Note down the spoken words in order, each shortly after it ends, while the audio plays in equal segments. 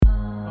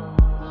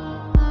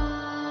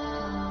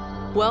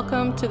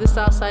Welcome to the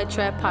Southside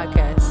Trap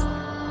Podcast.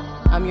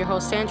 I'm your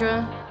host,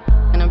 Sandra,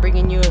 and I'm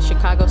bringing you a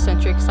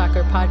Chicago-centric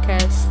soccer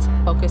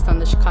podcast focused on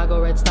the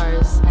Chicago Red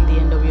Stars and the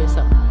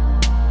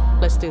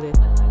NWSL. Let's do this.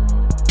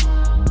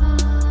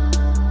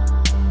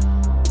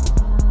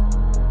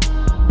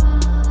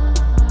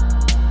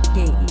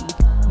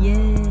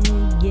 Yeah.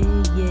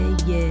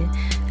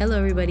 Hello,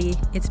 everybody.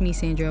 It's me,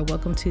 Sandra.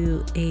 Welcome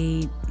to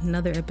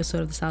another episode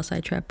of the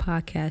Southside Trap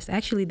Podcast.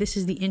 Actually, this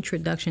is the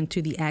introduction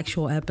to the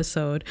actual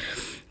episode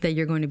that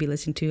you're going to be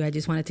listening to. I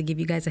just wanted to give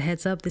you guys a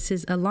heads up. This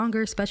is a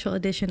longer special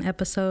edition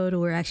episode.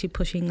 We're actually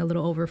pushing a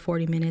little over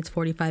 40 minutes,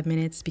 45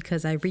 minutes,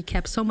 because I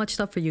recapped so much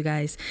stuff for you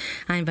guys.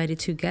 I invited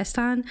two guests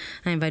on.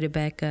 I invited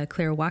back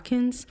Claire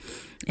Watkins,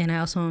 and I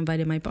also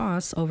invited my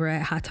boss over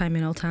at Hot Time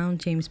in Old Town,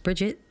 James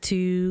Bridget,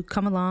 to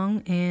come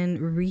along and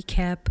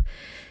recap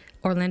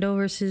Orlando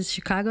versus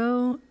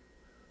Chicago,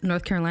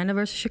 North Carolina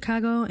versus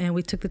Chicago, and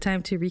we took the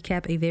time to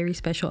recap a very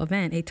special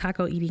event, a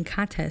taco eating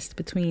contest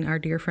between our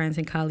dear friends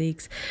and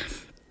colleagues,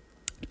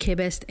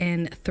 K-Best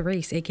and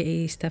Thrace,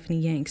 aka Stephanie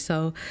Yang.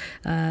 So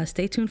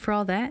stay tuned for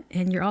all that,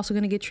 and you're also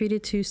going to get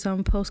treated to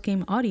some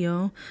post-game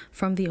audio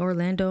from the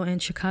Orlando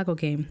and Chicago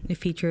game. It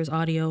features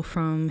audio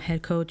from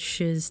head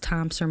coaches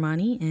Tom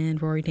Sermani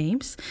and Rory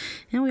Dames,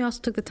 and we also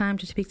took the time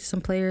to speak to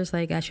some players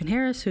like Ashlyn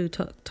Harris, who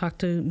talked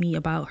to me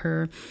about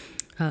her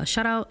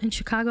shutout in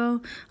Chicago,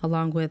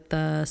 along with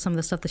some of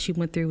the stuff that she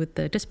went through with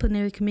the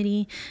disciplinary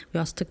committee. We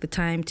also took the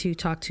time to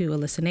talk to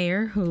Alyssa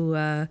Nair, who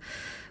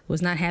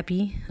was not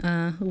happy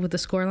with the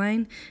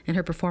scoreline and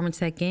her performance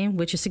that game,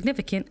 which is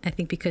significant, I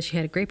think, because she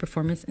had a great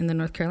performance in the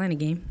North Carolina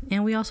game.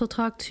 And we also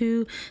talked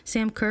to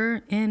Sam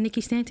Kerr and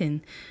Nikki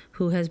Stanton,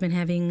 who has been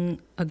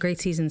having a great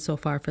season so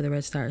far for the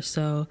Red Stars.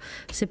 So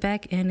sit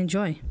back and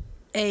enjoy.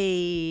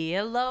 Hey,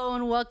 hello,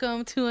 and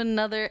welcome to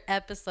another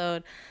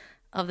episode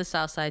of the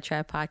Southside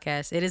Trap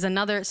Podcast. It is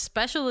another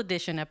special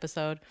edition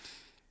episode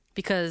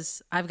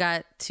because I've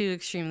got two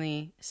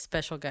extremely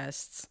special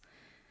guests.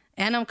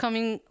 And I'm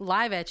coming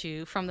live at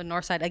you from the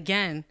north side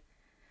again,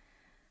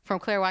 from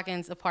Claire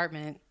Watkins'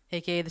 apartment,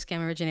 aka the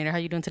Scam Originator. How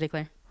you doing today,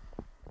 Claire?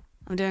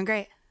 I'm doing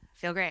great.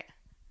 Feel great.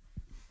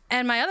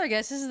 And my other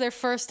guest, this is their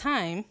first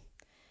time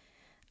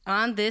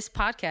on this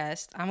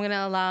podcast. I'm going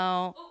to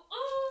allow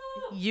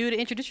you to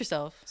introduce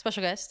yourself.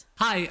 Special guest.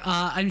 Hi,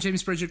 I'm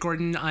James Bridget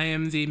Gordon. I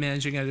am the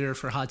managing editor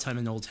for Hot Time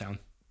in Old Town.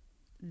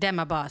 That's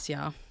my boss,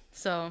 y'all.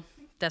 So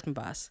that's my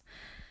boss.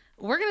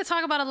 We're going to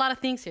talk about a lot of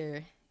things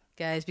here,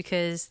 guys,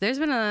 because there's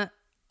been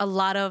a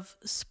lot of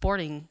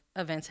sporting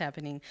events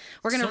happening.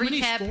 We're going to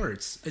recap many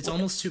sports. It's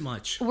almost too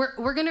much.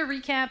 We're going to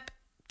recap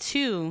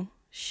two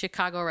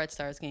Chicago Red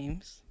Stars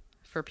games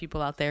for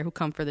people out there who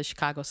come for the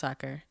Chicago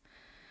soccer.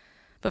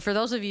 But for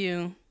those of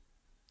you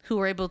who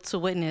were able to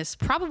witness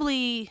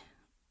probably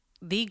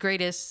the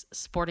greatest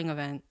sporting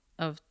event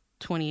of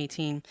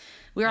 2018,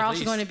 we are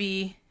also going to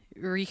be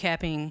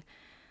recapping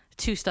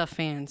Two Stuff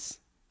Fans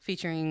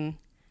featuring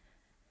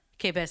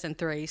K-Best and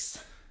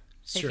Thrace,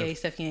 aka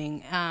Steph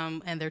Yang,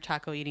 and their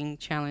taco eating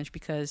challenge,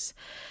 because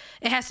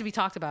it has to be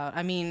talked about.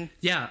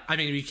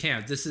 We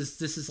can't. This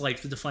is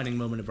like the defining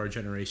moment of our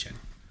generation.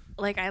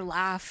 Like, I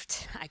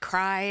laughed, I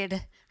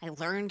cried, I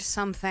learned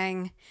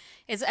something.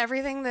 It's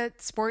everything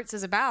that sports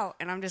is about,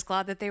 and I'm just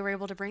glad that they were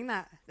able to bring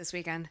that this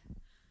weekend.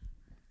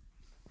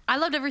 I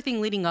loved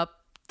everything leading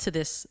up to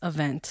this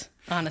event,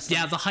 honestly.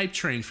 Yeah, the hype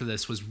train for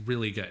this was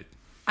really good.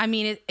 I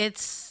mean, it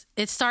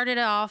started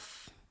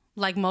off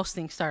like most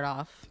things start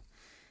off,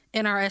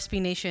 in our SB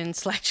Nation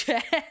Slack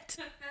chat.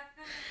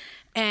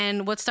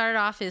 And what started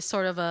off as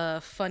sort of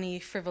a funny,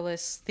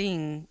 frivolous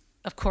thing,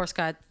 of course,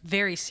 got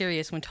very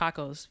serious when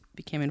tacos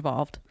became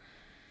involved.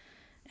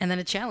 And then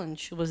a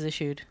challenge was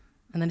issued.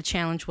 And then a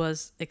challenge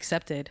was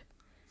accepted.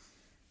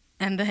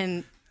 And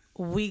then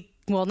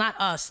not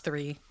us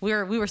three. We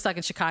were stuck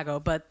in Chicago,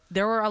 but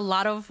there were a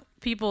lot of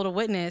people to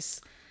witness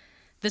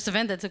this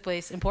event that took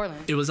place in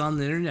Portland. It was on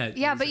the internet.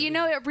 Yeah, but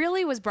it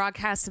really was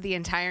broadcast to the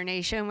entire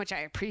nation, which I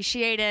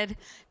appreciated,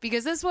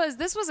 because this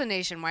was a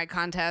nationwide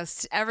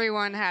contest.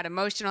 Everyone had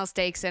emotional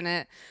stakes in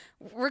it,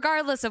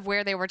 regardless of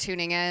where they were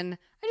tuning in.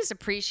 I just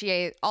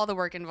appreciate all the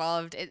work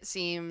involved. It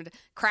seemed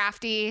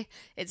crafty,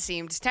 it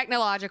seemed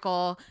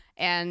technological,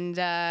 and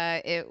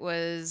it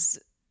was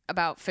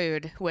about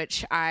food,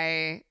 which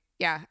I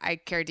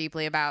care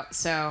deeply about.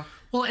 So.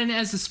 Well, and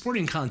as a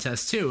sporting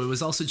contest too, it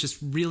was also just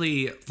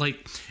really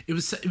like it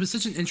was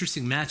such an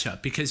interesting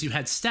matchup, because you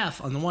had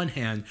Steph on the one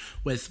hand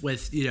with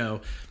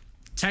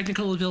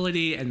technical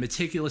ability and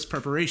meticulous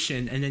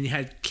preparation, and then you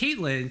had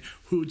Caitlin,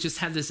 who just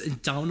had this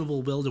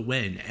indomitable will to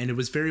win, and it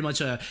was very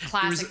much a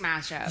classic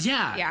matchup.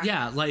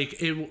 Yeah.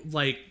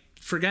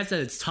 Forget that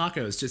it's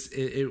tacos. Just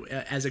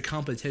as a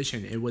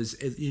competition,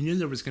 you knew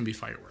there was going to be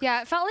fireworks.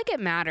 Yeah, it felt like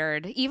it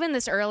mattered. Even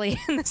this early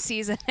in the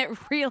season, it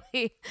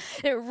really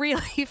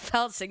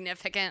felt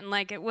significant.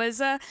 Like, it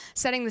was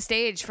setting the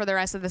stage for the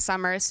rest of the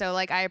summer. So,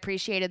 like, I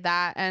appreciated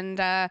that,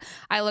 and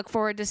I look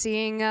forward to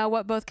seeing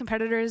what both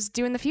competitors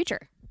do in the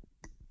future.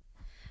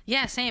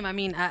 Yeah, same. I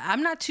mean,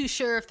 I'm not too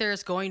sure if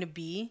there's going to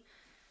be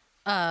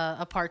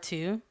a part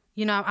two.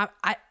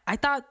 I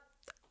thought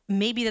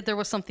maybe that there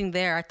was something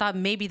there. I thought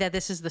maybe that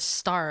this is the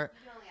start.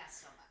 You only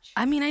ask so much.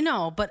 I mean, I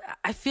know, but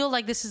I feel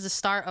like this is the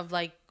start of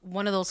like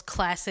one of those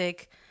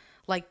classic,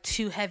 like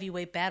 2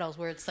 heavyweight battles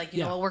where it's like,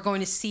 you know, we're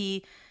going to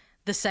see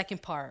the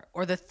second part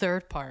or the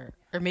third part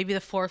or maybe the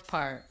fourth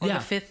part or the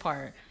fifth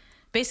part.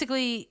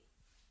 Basically,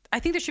 I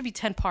think there should be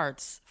 10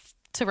 parts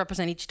to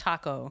represent each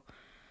taco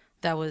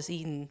that was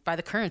eaten by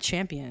the current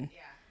champion.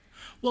 Yeah.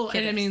 Well,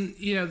 and I mean,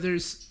 you know,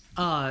 there's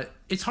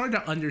it's hard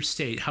to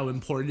understate how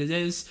important it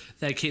is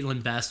that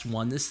Caitlin Best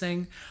won this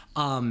thing.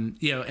 You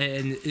know,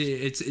 and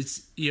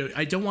it's you know,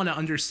 I don't want to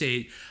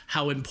understate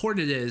how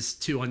important it is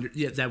to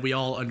that we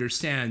all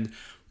understand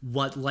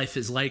what life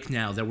is like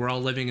now, that we're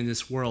all living in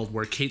this world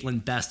where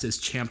Caitlin Best is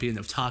champion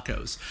of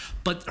tacos.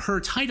 But her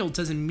title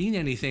doesn't mean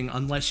anything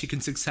unless she can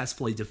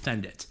successfully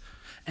defend it.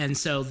 And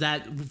so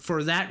that,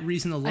 for that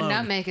reason alone, A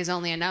nutmeg is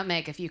only a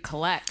nutmeg if you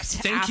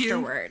collect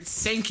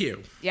afterwards. Thank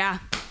you. Yeah.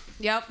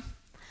 Yep.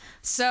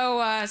 So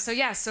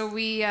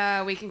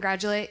we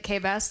congratulate Kay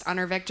Best on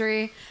her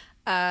victory.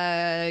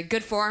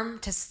 Good form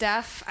to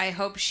Steph. I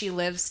hope she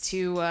lives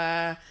to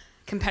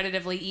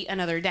competitively eat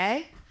another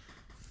day.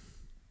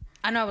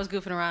 I know I was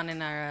goofing around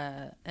in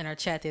our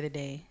chat the other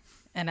day,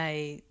 and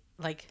I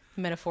like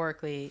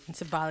metaphorically and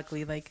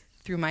symbolically like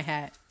threw my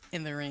hat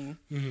in the ring.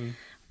 Mm-hmm.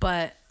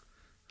 But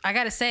I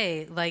gotta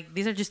say, like,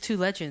 these are just 2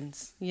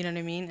 legends. You know what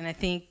I mean? And I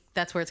think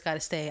that's where it's got to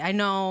stay. I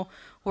know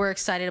we're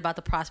excited about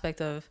the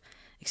prospect of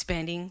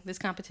expanding this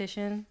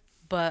competition,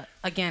 but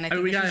again, I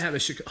think we gotta have a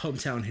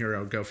hometown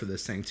hero go for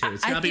this thing too.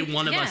 It's gotta be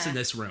one of us in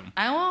this room.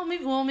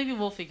 Maybe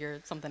we'll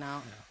figure something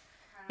out. Yeah.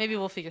 Maybe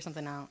we'll figure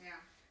something out. Yeah.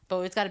 But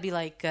it's got to be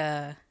like.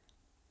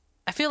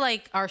 I feel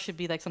like ours should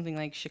be like something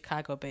like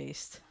Chicago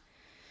based.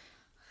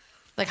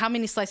 Like, how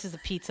many slices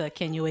of pizza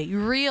can you eat?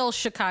 Real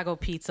Chicago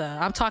pizza.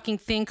 I'm talking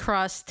thin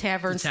crust,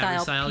 tavern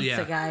style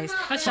pizza, guys.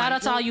 Shout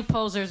out to all you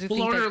posers who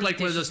think order that like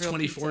one of those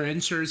 24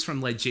 inchers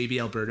from like JB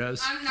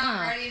Alberto's. I'm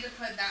not ready to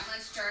put that much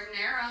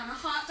jardinera on a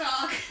hot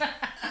dog.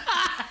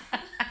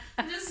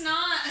 I'm just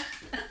not.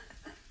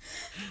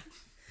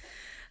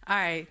 All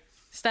right,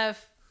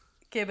 Steph,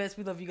 K-Best,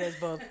 we love you guys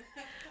both.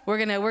 We're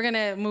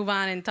gonna move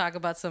on and talk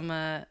about some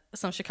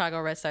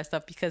Chicago Red Star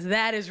stuff, because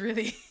that is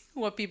really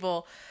what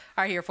people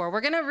are here for.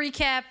 We're gonna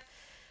recap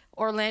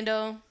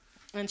Orlando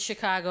and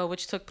Chicago,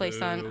 which took place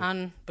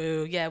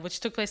which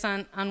took place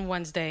on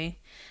Wednesday,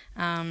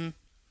 and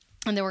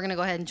then we're gonna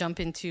go ahead and jump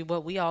into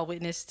what we all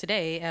witnessed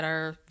today at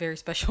our very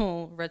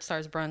special Red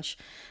Stars brunch,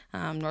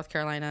 North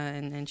Carolina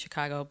and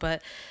Chicago.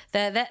 But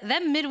that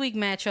midweek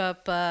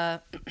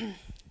matchup,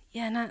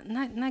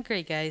 not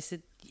great, guys.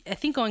 I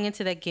think going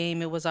into that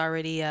game, it was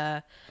already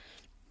there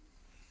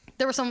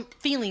were some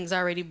feelings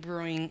already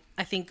brewing,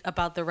 I think,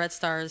 about the Red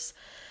Stars'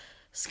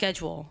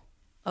 schedule,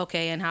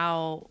 okay, and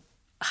how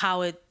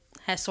it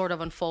has sort of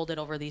unfolded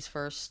over these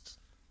first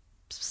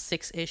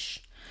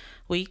 6-ish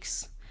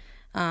weeks,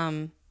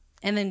 and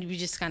then we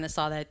just kind of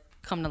saw that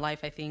come to life,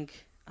 I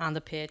think, on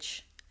the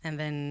pitch, and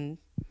then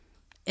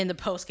in the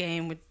post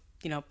game, with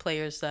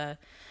players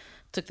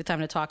took the time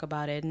to talk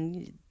about it,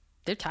 and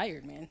they're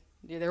tired, man.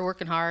 They're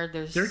working hard.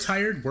 They're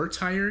tired. We're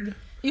tired.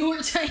 You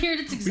were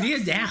tired. It's exhausting. We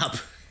need a nap.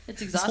 It's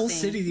exhausting. This whole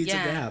city needs a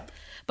nap.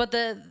 But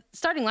the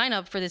starting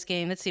lineup for this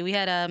game, let's see. We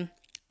had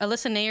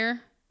Alyssa Nair,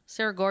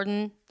 Sarah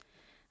Gordon,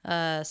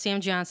 Sam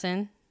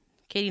Johnson,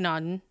 Katie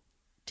Naughton,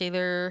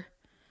 Taylor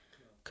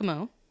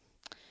Camo.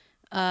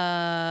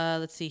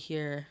 Let's see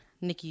here.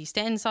 Nikki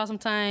Stanton saw some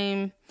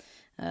time.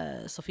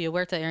 Sophia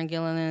Huerta, Erin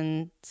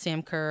Gilliland,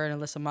 Sam Kerr, and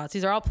Alyssa Motts.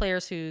 These are all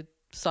players who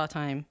saw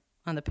time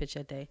on the pitch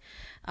that day.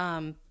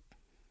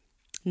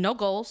 No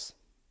goals,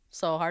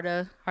 so hard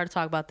to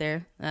talk about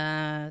there.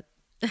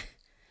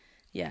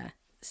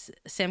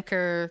 Sam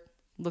Kerr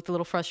looked a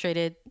little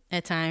frustrated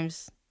at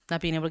times, not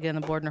being able to get on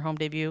the board in her home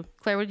debut.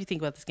 Claire, what do you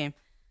think about this game?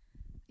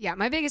 Yeah,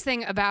 my biggest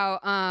thing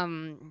about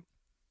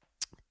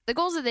the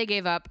goals that they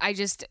gave up,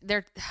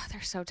 they're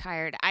so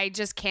tired. I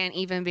just can't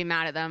even be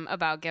mad at them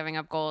about giving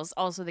up goals.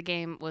 Also, the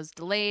game was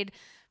delayed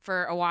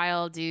for a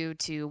while due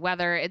to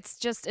weather. It's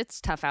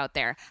tough out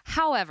there.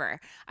 However,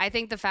 I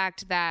think the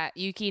fact that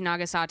Yuki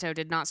Nagasato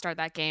did not start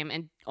that game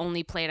and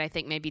only played, I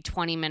think, maybe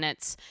 20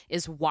 minutes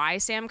is why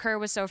Sam Kerr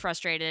was so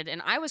frustrated.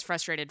 And I was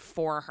frustrated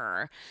for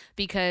her,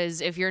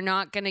 because if you're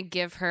not going to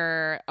give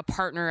her a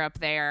partner up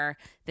there,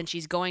 then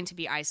she's going to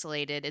be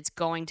isolated. It's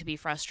going to be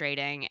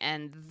frustrating.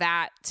 And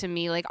that, to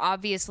me, like,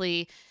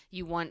 obviously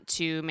you want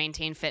to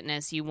maintain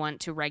fitness, you want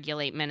to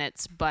regulate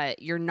minutes,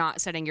 but you're not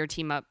setting your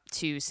team up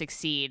to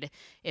succeed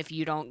if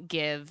you don't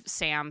give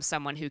Sam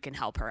someone who can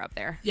help her up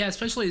there. Yeah,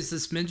 especially as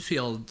this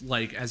midfield,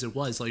 like, as it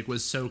was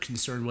so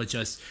concerned with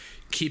just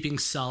keeping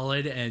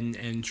solid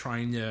and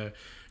trying to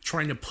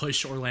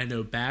push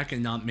Orlando back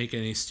and not make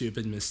any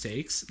stupid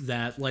mistakes,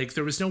 that, like,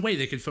 there was no way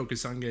they could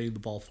focus on getting the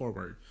ball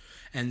forward.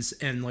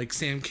 And like,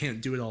 Sam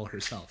can't do it all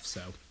herself,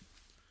 so.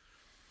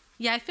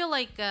 Yeah, I feel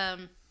like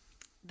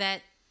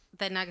that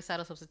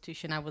Nagasato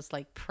substitution, I was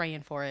like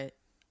praying for it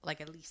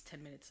like at least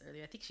 10 minutes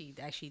earlier. I think she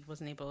actually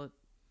wasn't able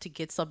to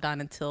get subbed on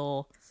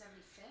until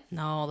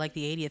No, like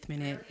the 80th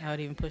minute. I would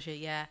even push it,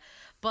 yeah.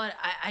 But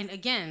I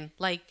again,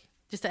 like,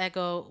 just to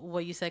echo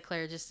what you said,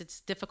 Claire, just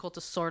it's difficult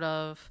to sort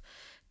of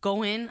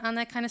go in on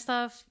that kind of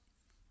stuff.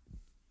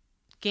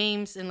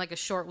 Games in like a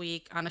short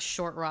week on a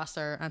short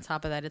roster. On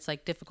top of that, it's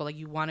like difficult. Like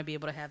you want to be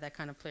able to have that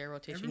kind of player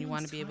rotation. You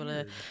want to be able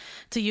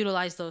to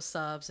utilize those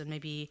subs and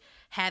maybe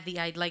have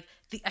I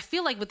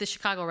feel like with the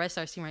Chicago Red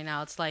Stars team right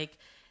now, it's like,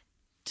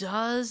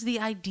 does the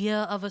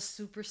idea of a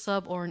super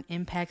sub or an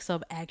impact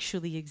sub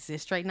actually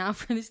exist right now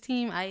for this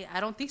team? I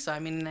don't think so. I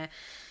mean,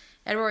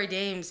 Edward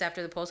Dames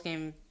after the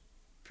postgame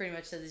pretty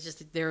much said it's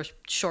just they're a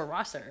short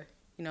roster.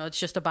 You know, it's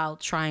just about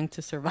trying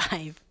to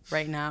survive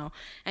right now.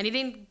 And he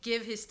didn't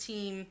give his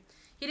team,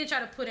 he didn't try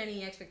to put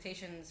any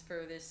expectations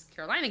for this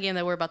Carolina game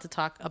that we're about to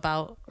talk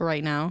about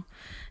right now.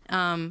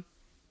 And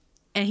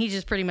he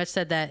just pretty much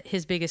said that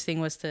his biggest thing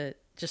was to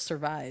just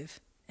survive.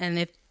 And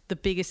if the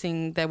biggest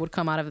thing that would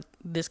come out of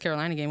this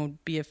Carolina game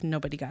would be if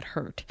nobody got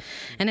hurt.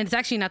 And it's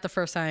actually not the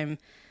first time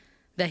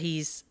that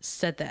he's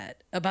said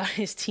that about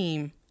his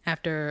team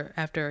after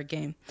a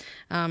game.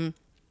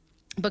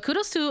 But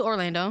kudos to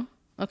Orlando.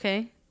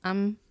 Okay.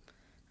 I'm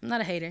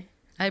not a hater.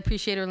 I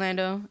appreciate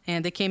Orlando,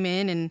 and they came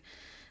in and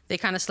they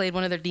kind of slayed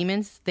one of their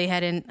demons. They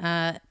hadn't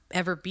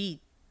ever beat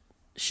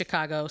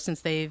Chicago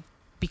since they've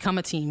become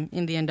a team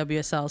in the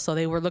NWSL. So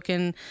they were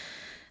looking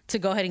to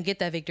go ahead and get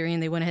that victory,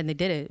 and they went ahead and they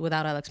did it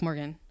without Alex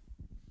Morgan.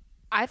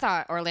 I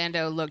thought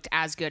Orlando looked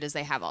as good as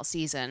they have all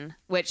season,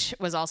 which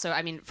was also,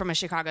 I mean, from a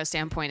Chicago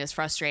standpoint, is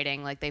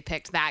frustrating. Like, they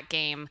picked that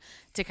game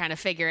to kind of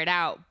figure it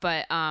out.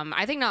 But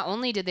I think not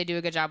only did they do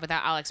a good job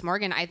without Alex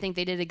Morgan, I think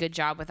they did a good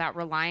job without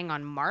relying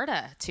on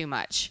Marta too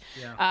much,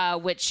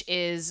 which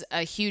is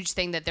a huge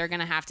thing that they're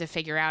going to have to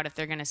figure out if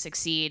they're going to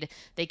succeed.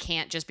 They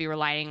can't just be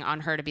relying on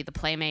her to be the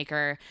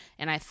playmaker.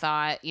 And I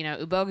thought,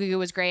 Ubogagu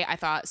was great. I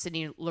thought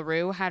Sydney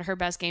Leroux had her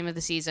best game of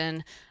the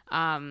season.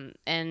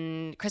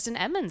 And Kristen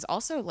Edmonds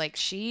also, like,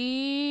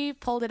 she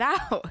pulled it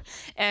out.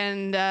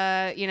 And,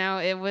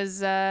 it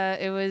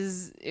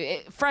was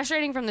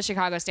frustrating from the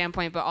Chicago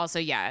standpoint, but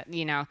also,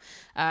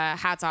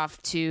 hats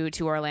off to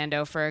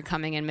Orlando for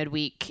coming in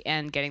midweek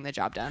and getting the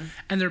job done.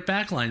 And their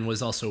backline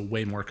was also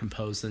way more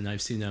composed than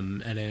I've seen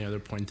them at any other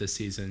point this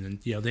season.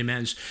 And, they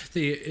managed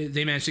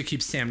to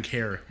keep Sam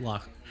Kerr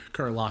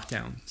locked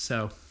down.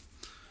 So.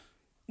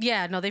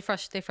 Yeah, no, they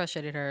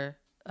frustrated her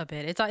a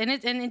bit. It's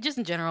and just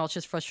in general, it's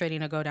just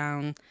frustrating to go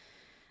down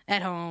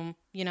at home,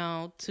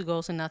 2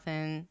 goals to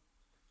nothing.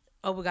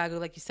 Ubogagu,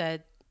 like you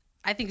said,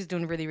 I think is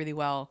doing really, really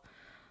well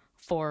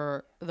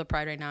for the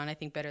Pride right now, and I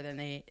think better than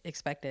they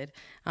expected.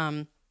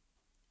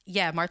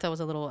 Marta was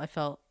I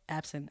felt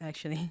absent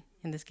actually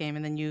in this game,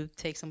 and then you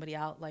take somebody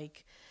out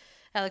like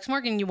Alex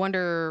Morgan, you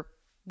wonder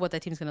what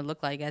that team's going to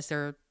look like as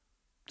they're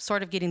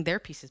sort of getting their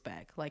pieces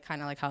back, like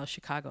kind of like how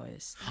Chicago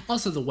is.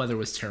 Also, the weather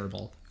was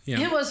terrible.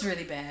 It was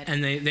really bad.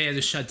 And they had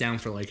to shut down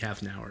for like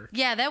half an hour.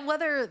 Yeah, that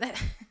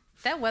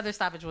weather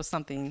stoppage was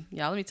something.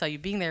 Yeah, let me tell you,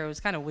 being there was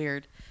kind of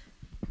weird.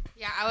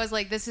 Yeah, I was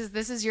like, this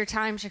is your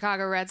time,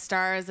 Chicago Red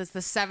Stars. It's the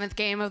 7th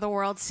game of the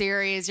World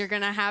Series. You're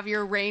gonna have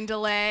your rain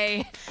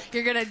delay.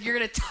 You're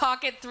gonna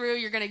talk it through.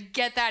 You're gonna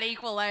get that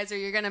equalizer.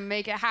 You're gonna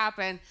make it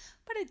happen.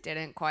 But it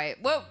didn't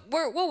quite. Well,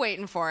 we're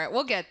waiting for it.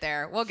 We'll get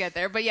there.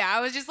 But yeah, I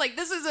was just like,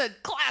 this is a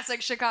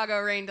classic Chicago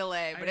rain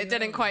delay, but it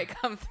didn't quite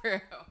come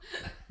through.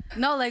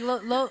 No, like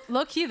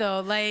low key though,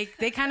 like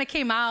they kind of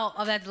came out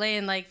of that delay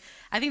and like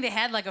I think they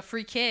had like a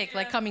free kick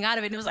like coming out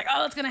of it, and it was like,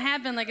 oh, it's gonna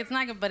happen, like it's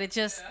not good, but it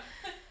just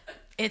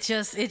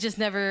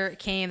never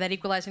came. That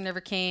equalizer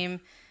never came,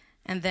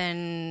 and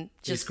then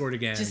they scored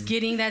again. Just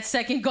getting that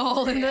second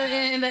goal in the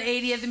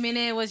 80th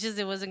minute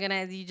it wasn't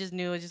gonna. You just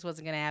knew it just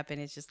wasn't gonna happen.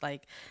 It's just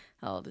like,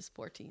 oh, this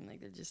poor team, like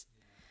they're just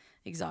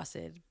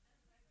exhausted,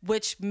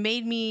 which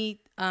made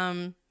me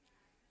a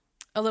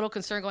little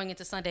concerned going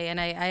into Sunday, and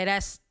I had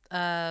asked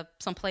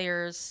some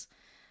players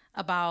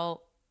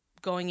about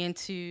going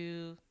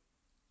into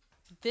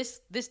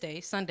this day,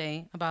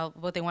 Sunday, about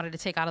what they wanted to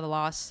take out of the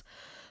loss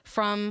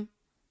from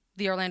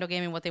the Orlando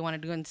game and what they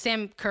wanted to do. And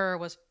Sam Kerr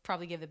was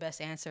probably give the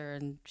best answer,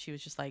 and she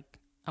was just like,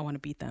 I want to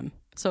beat them.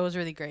 So it was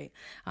really great.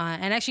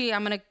 And actually,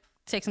 I'm going to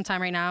take some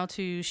time right now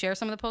to share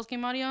some of the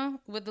post-game audio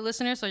with the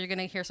listeners. So you're going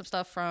to hear some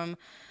stuff from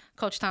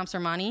Coach Tom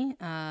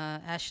Sermanni.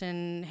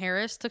 Ashton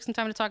Harris took some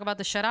time to talk about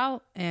the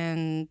shutout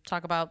and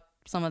talk about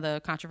some of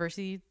the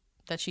controversy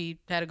that she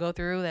had to go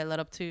through that led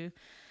up to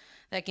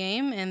that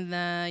game.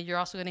 And you're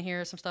also going to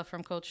hear some stuff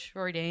from Coach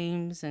Rory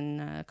Dames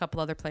and a couple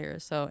other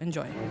players. So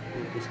enjoy.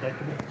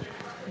 Respectable.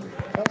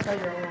 What are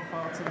your overall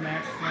thoughts of the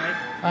match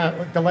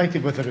tonight?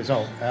 Delighted with the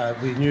result.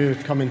 We knew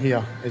coming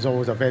here is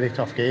always a very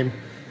tough game.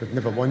 We've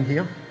never won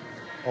here.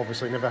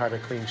 Obviously never had a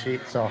clean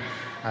sheet. So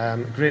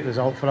great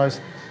result for us.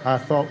 I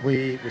thought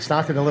we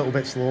started a little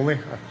bit slowly.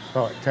 I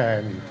thought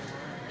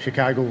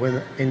Chicago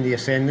were in the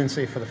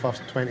ascendancy for the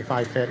first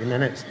 25-30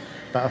 minutes.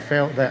 But I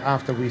felt that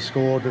after we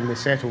scored and we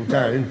settled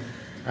down,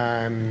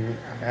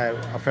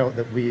 I felt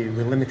that we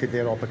limited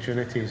their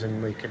opportunities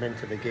and we came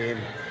into the game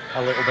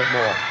a little bit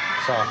more.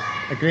 So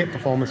a great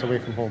performance away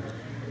from home.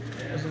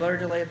 Was the weather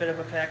delay a bit of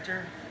a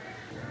factor?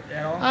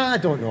 I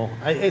don't know.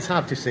 It's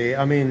hard to say.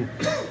 I mean,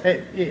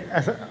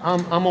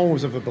 I'm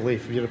always of the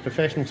belief, if you're a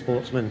professional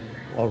sportsman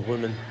or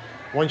woman,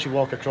 once you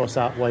walk across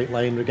that white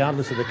line,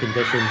 regardless of the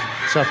conditions,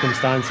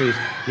 circumstances,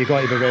 you've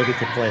got to be ready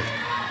to play.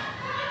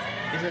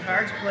 Is it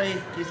hard to play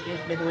these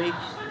games midweek?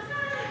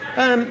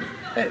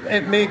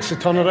 It makes the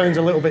turnarounds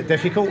a little bit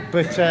difficult,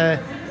 but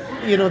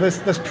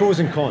there's pros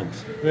and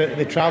cons.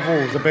 The travel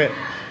is a bit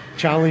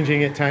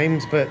challenging at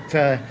times, but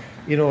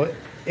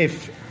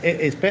if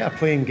it's better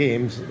playing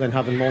games than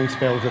having long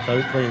spells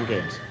without playing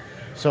games.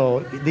 So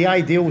the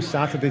ideal is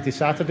Saturday to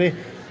Saturday,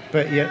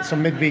 but yet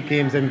some midweek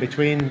games in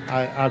between,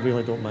 I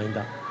really don't mind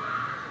that.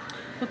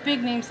 With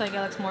big names like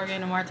Alex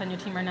Morgan and Marta on your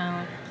team right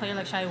now, a player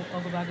like Shai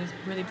Ogbagu is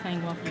really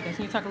playing well for you guys.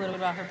 Can you talk a little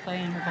bit about her play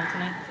and her goal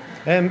tonight?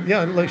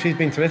 Look, she's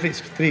been terrific.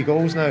 3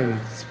 goals now in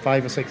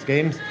 5 or 6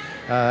 games.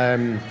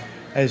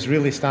 Has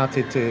really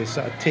started to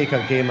sort of take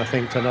her game, I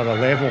think, to another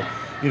level.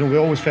 We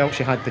always felt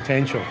she had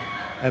potential,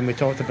 and we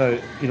talked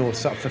about,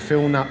 sort of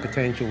fulfilling that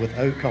potential with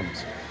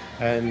outcomes.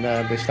 And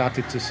we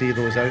started to see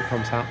those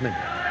outcomes happening.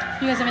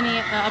 You guys have any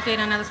update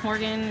on Alex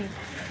Morgan?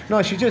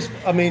 No, she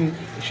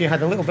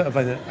had a little bit of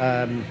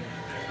a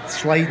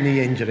slight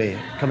knee injury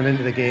coming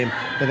into the game,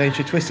 but then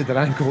she twisted her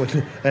ankle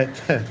at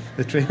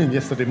the training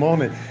yesterday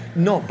morning.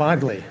 Not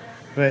badly,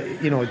 but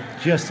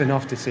just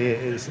enough to say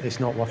it's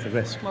not worth the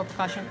risk. More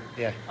precaution?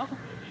 Yeah. Okay.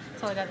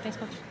 That's all I got. Thanks,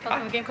 Coach. Talk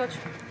to the game, Coach.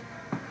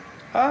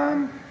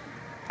 I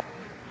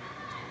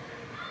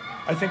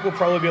think we'll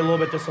probably be a little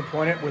bit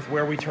disappointed with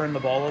where we turned the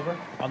ball over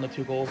on the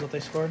 2 goals that they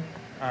scored.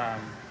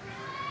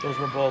 Those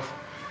were both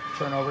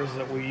turnovers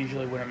that we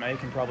usually wouldn't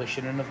make and probably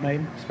shouldn't have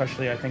made,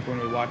 especially I think when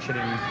we watch it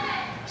and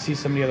see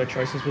some of the other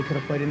choices we could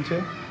have played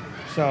into.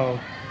 So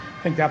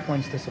I think that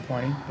point's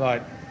disappointing,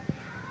 but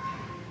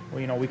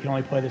we can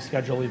only play the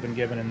schedule we've been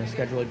given, and the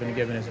schedule we've been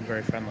given isn't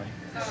very friendly.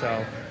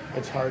 So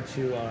it's hard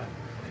to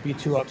be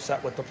too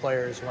upset with the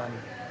players when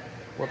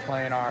we're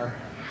playing our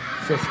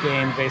 5th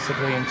game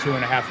basically in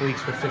 2.5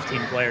 weeks with 15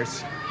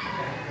 players.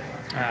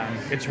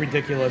 It's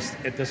ridiculous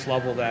at this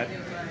level that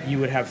you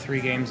would have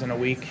 3 games in a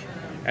week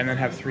and then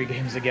have 3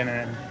 games again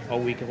in a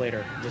week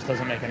later. It just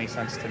doesn't make any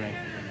sense to me.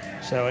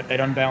 So it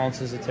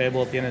unbalances the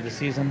table at the end of the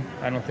season.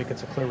 I don't think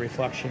it's a clear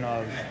reflection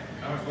of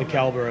the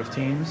caliber of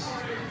teams.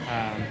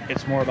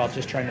 It's more about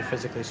just trying to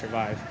physically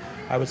survive.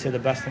 I would say the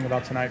best thing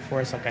about tonight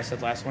for us, like I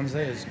said last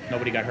Wednesday, is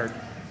nobody got hurt.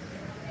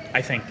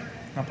 I think.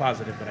 Not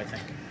positive, but I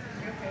think.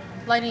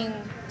 Lighting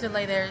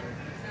delay there,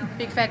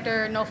 big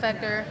factor, no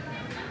factor?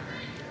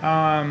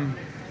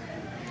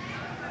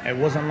 It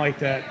wasn't like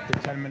that the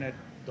 10-minute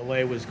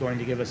delay was going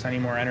to give us any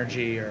more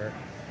energy or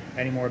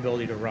any more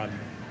ability to run.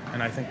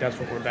 And I think that's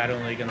what we're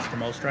battling against the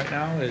most right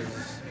now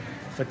is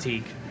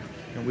fatigue.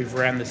 We've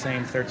ran the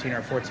same 13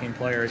 or 14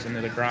 players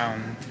into the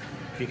ground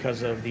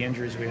because of the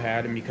injuries we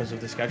had and because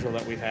of the schedule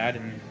that we've had.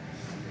 And,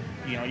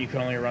 you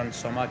can only run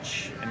so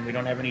much, and we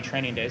don't have any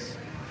training days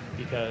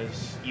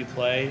because you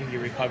play, you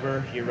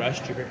recover, you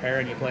rest, you prepare,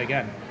 and you play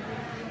again.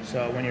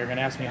 So when you're going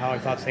to ask me how I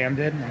thought Sam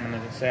did, I'm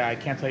going to say I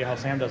can't tell you how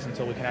Sam does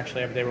until we can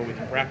actually have a day where we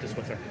can practice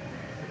with her.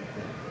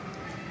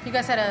 You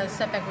guys had a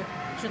setback with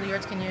Julie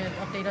Ertz. Can you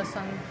update us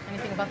on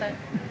anything about that?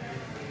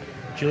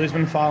 Julie's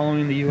been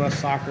following the U.S.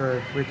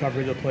 Soccer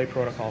recovery to play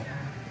protocol.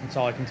 That's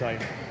all I can tell you.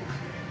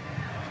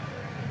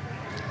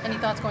 Any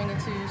thoughts going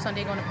into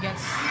Sunday going up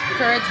against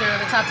Courage? They're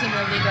the top team in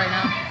the league right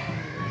now.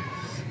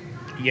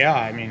 Yeah,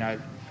 I mean, I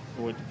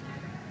would.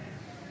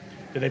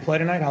 Did they play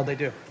tonight? How'd they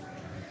do?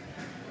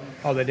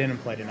 Oh, they didn't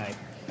play tonight.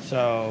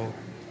 So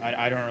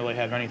I don't really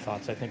have any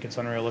thoughts. I think it's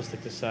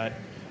unrealistic to set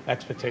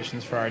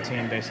expectations for our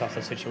team based off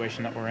the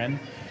situation that we're in.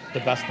 The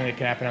best thing that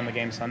can happen on the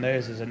game Sunday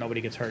is that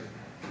nobody gets hurt.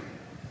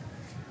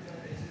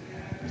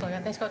 So yeah,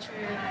 thanks, Coach.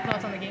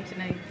 Thoughts on the game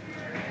tonight?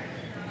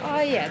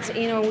 Yeah, it's,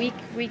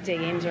 weekday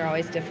games are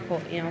always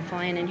difficult.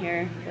 Flying in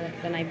here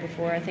the night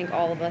before, I think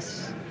all of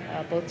us,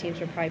 both teams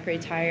were probably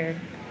pretty tired.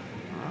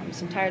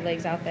 Some tired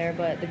legs out there,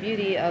 but the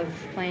beauty of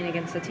playing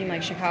against a team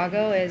like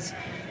Chicago is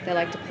they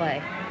like to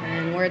play,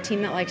 and we're a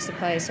team that likes to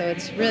play, so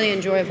it's really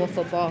enjoyable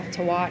football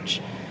to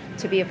watch,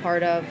 to be a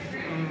part of.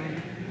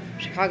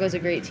 Chicago's a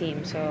great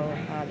team, so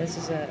this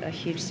is a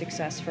huge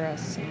success for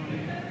us.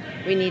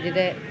 We needed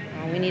it.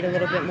 We need a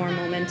little bit more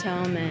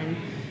momentum and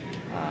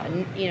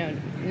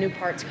new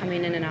parts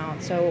coming in and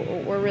out. So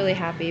we're really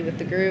happy with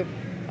the group.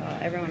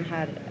 Everyone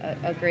had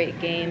a great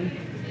game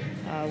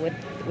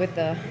with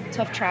the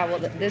tough travel.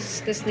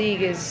 This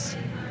league is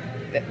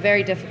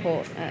very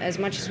difficult. As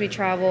much as we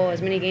travel,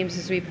 as many games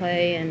as we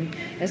play, and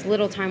as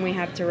little time we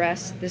have to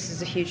rest, this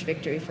is a huge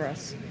victory for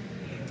us.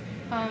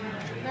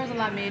 There was a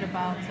lot made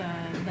about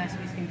last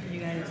week's game for you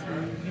guys.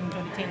 You and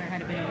Jody Taylor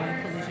had a bit of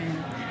a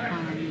collision.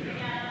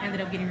 Ended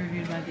up getting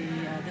reviewed by the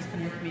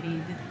disciplinary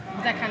committee.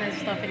 Was that kind of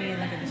stuff any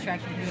like a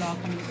distraction for you at all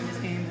coming into this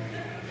game?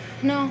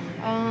 No,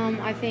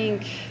 I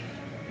think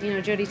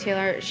Jody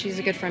Taylor, she's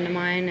a good friend of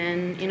mine,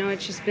 and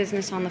it's just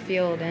business on the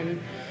field, and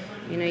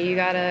you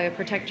gotta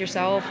protect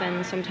yourself,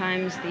 and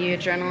sometimes the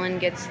adrenaline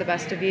gets the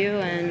best of you,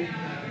 and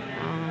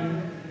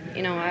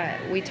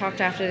we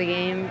talked after the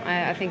game.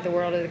 I think the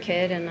world of the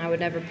kid, and I would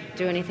never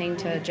do anything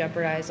to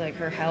jeopardize like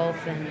her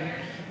health. And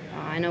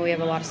I know we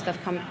have a lot of stuff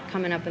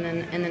coming up in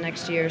the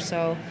next year.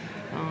 So,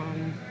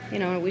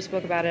 we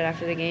spoke about it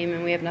after the game,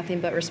 and we have nothing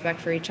but respect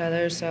for each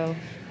other. So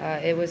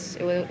it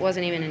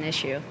wasn't even an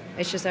issue.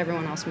 It's just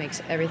everyone else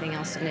makes everything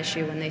else an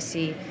issue when they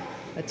see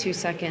a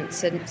 2-second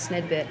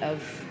snippet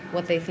of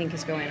what they think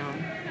is going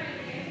on.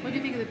 What do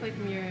you think of the play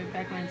from your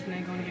backline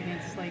tonight, going up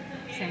against like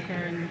Sam Kerr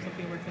and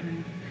Sophia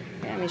Workman?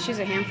 Yeah, I mean, she's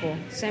a handful.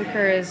 Sam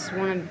Kerr is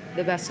one of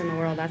the best in the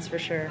world, that's for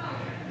sure.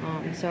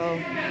 So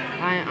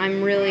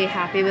I'm really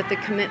happy with the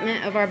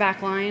commitment of our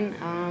back line.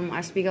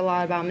 I speak a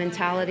lot about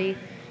mentality,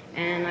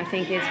 and I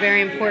think it's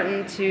very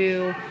important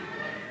to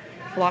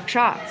block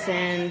shots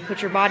and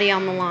put your body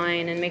on the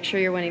line and make sure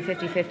you're winning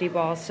 50-50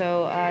 balls.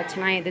 So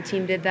tonight the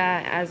team did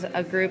that as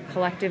a group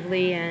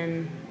collectively,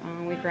 and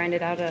we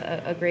grinded out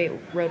a great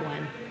road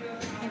win.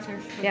 Thanks, sir.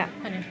 Yeah.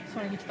 Honey, just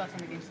want to get your thoughts on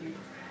the game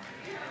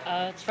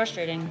tonight. It's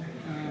frustrating.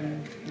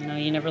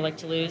 You never like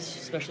to lose,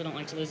 especially don't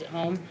like to lose at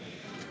home.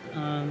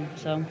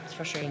 So it's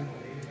frustrating.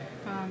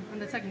 On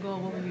the second goal,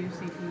 what will you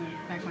see from the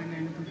back line there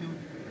in the field?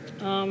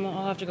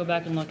 I'll have to go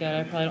back and look at it.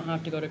 I probably don't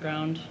have to go to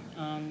ground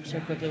so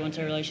quickly. Once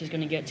I realize she's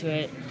going to get to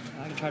it,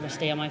 I can try to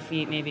stay on my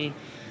feet, maybe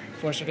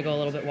force her to go a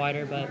little bit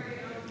wider. But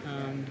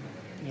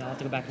I'll have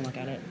to go back and look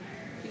at it.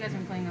 You guys have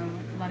been playing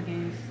a lot of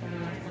games over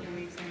the last couple of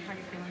weeks. How are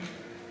you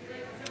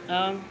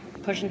feeling?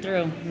 Pushing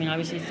through. I mean,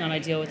 obviously it's not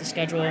ideal with the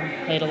schedule.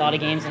 Played a lot of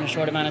games in a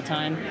short amount of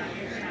time.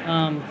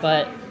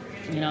 But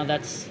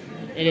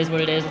it is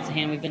what it is. It's a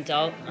hand we've been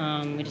dealt.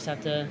 We just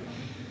have to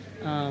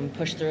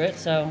push through it.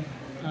 So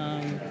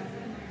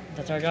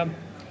that's our job.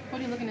 What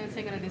are you looking to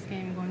take out of this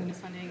game going into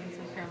Sunday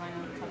against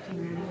Carolina, the top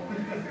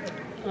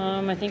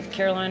team? I think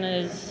Carolina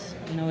is,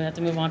 we have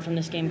to move on from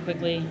this game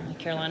quickly.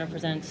 Carolina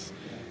presents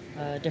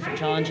different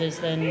challenges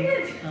than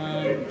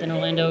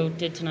Orlando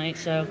did tonight.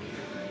 So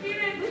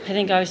I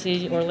think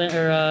obviously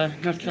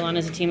North Carolina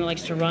is a team that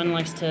likes to run,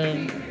 likes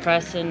to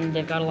press, and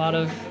they've got a lot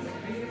of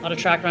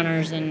track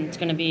runners, and it's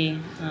going to be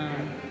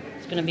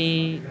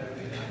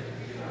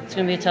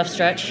a tough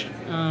stretch,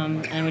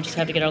 and we just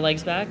have to get our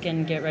legs back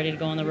and get ready to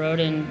go on the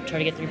road and try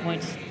to get 3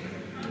 points.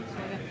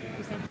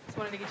 Just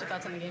wanted to get your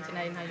thoughts on the game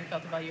tonight and how you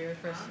felt about your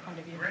first home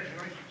debut.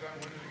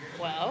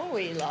 Well,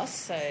 we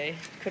lost, so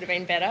could have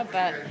been better,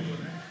 but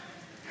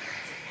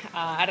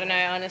I don't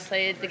know,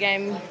 honestly. The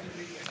game,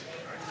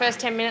 first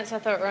 10 minutes I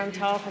thought we were on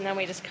top, and then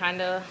we just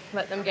kind of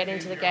let them get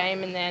into the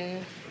game, and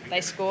then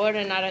they scored,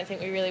 and I don't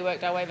think we really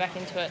worked our way back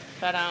into it.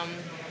 But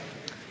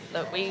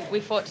look, we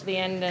fought to the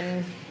end,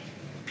 and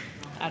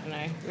I don't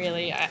know,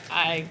 really,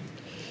 I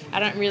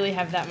don't really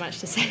have that much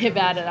to say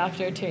about it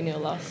after a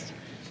 2-0 loss.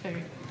 Sure.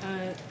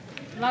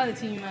 A lot of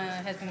the team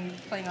has been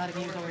playing a lot of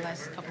games over the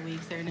last couple of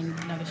weeks. They're in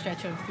another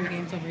stretch of 3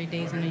 games over 8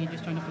 days, and then you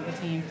just joined up with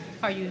the team.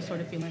 How are you sort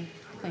of feeling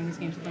playing these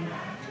games with them?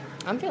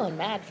 I'm feeling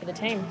mad for the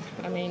team.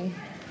 I mean,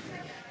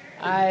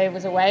 I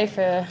was away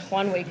for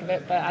 1 week of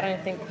it, but I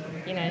don't think,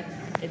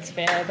 it's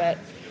fair. But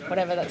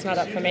whatever, that's not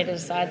up for me to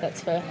decide.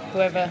 That's for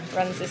whoever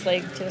runs this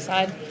league to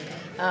decide.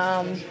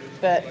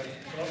 But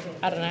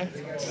I don't know.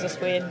 It's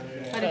just weird.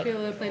 How do you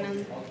feel playing on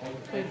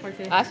the park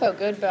today? I felt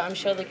good, but I'm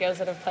sure the girls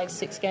that have played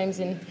 6 games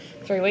in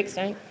 3 weeks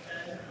don't.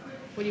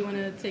 What do you want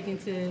to take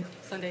into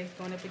Sunday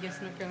going up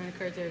against North Carolina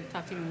Courage, their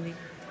top team in the league?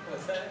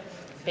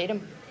 Beat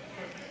them.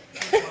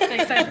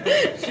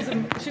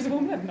 Thanks. She's a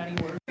woman of many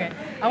words. Okay.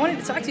 I wanted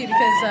to talk to you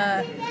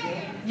because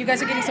you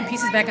guys are getting some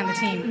pieces back on the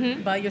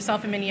team, but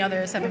yourself and many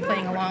others have been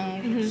playing a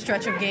long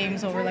stretch of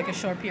games over like a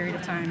short period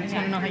of time. I just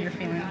want to know how you're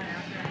feeling.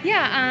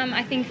 Yeah,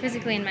 I think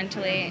physically and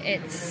mentally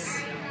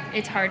it's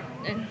hard.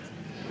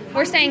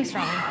 We're staying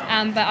strong,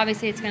 but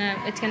obviously it's gonna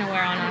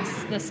wear on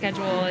us. The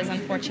schedule is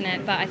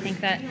unfortunate, but I think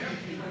that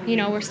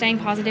we're staying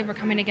positive. We're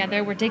coming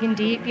together. We're digging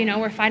deep.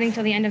 We're fighting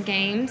till the end of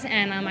games,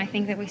 and I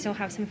think that we still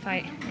have some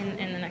fight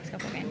in the next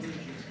couple of games.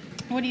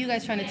 What are you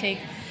guys trying to take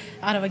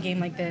out of a game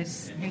like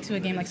this into a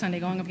game like Sunday,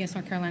 going up against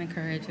North Carolina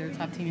Courage, they're the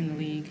top team in the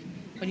league?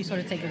 What do you sort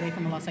of take away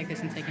from a loss like this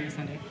and take into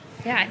Sunday?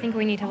 Yeah, I think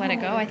we need to let it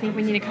go. I think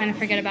we need to kind of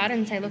forget about it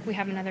and say, look, we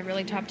have another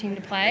really top team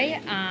to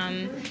play.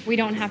 We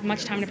don't have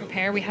much time to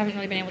prepare. We haven't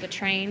really been able to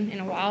train in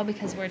a while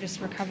because we're just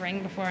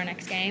recovering before our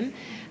next game.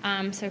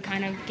 So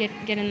kind of get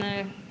in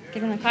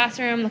the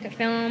classroom, look at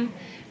film,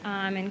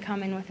 and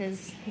come in with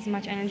as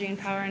much energy and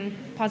power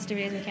and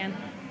positivity as we can.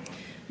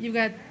 You've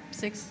got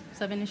 6,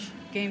 7-ish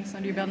games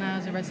under your belt now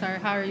as a Red Star.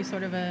 How are you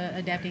sort of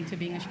adapting to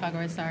being a Chicago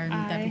Red Star and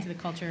adapting to the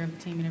culture of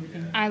the team and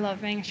everything? I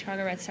love being a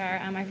Chicago Red Star.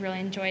 I've really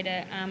enjoyed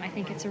it. I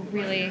think it's a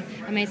really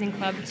amazing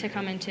club to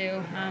come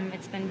into.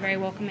 It's been very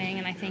welcoming,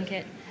 and I think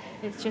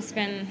it's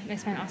been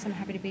awesome. I'm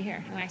happy to be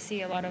here, and I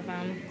see a lot of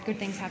good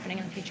things happening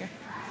in the future.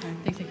 Right,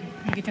 thanks. You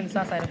can get to the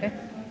south side, okay?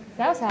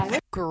 South side.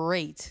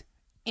 Great.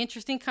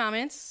 Interesting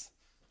comments.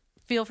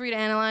 Feel free to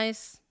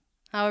analyze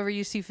however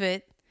you see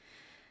fit,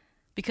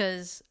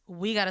 because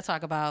we got to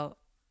talk about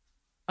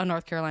a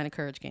North Carolina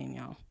Courage game,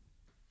 y'all.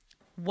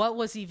 What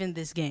was even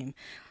this game?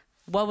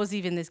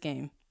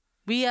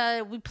 We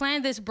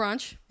planned this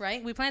brunch,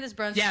 right? We planned this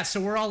brunch. Yeah, so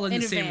we're all in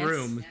the same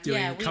room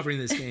covering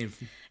this game.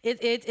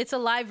 It's a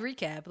live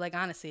recap. Like,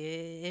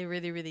 honestly, it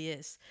really, really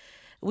is.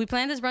 We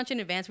planned this brunch in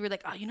advance. We were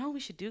like, oh, you know what we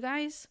should do,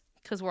 guys?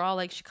 Because we're all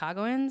like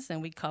Chicagoans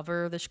and we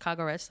cover the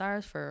Chicago Red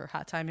Stars for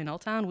Hot Time in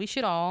Old Town. We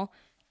should all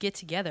get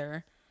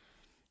together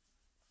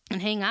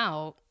and hang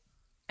out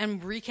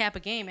and recap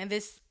a game. And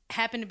this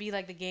happened to be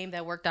like the game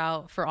that worked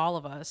out for all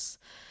of us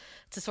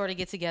to sort of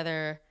get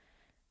together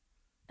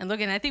and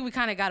look. And I think we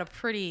kind of got a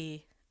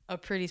pretty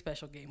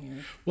special game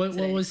here. What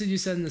was it you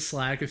said in the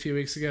Slack a few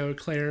weeks ago,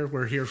 Claire?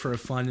 We're here for a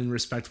fun and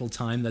respectful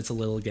time that's a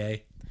little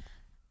gay.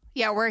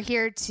 Yeah, we're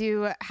here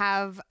to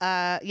have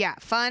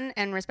fun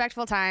and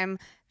respectful time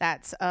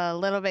that's a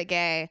little bit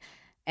gay.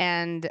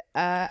 And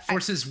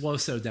forces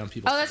WOSO down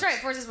people's throats. That's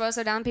right. Forces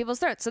WOSO down people's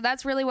throats. So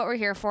that's really what we're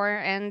here for.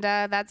 And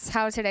that's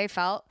how today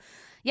felt.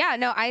 Yeah,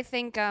 no, I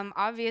think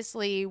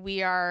obviously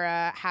we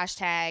are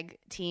hashtag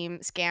Team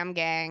Scam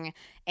Gang.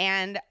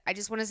 And I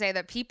just want to say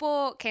that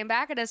people came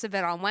back at us a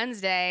bit on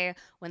Wednesday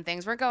when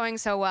things weren't going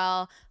so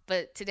well.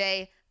 But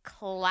today,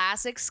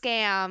 classic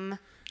scam.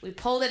 We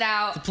pulled it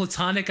out. The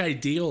platonic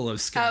ideal of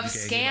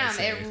scam.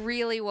 It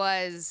really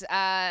was.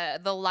 The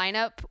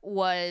lineup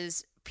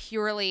was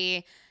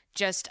purely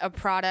just a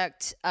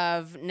product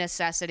of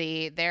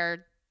necessity.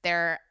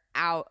 They're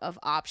out of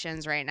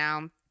options right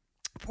now.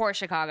 Poor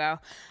Chicago.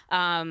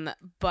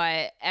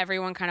 But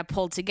everyone kind of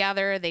pulled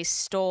together. They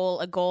stole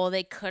a goal.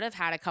 They could have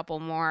had a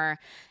couple more.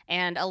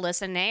 And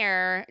Alyssa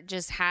Nair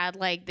just had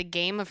like the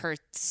game of her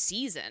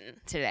season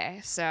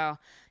today. So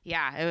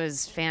yeah, it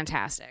was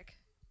fantastic.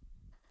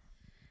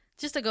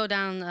 Just to go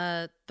down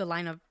the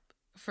lineup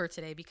for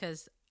today,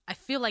 because I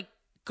feel like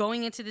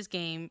going into this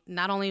game,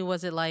 not only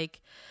was it like,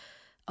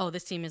 oh,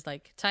 this team is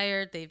like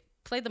tired. They've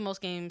played the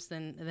most games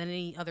than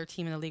any other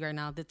team in the league right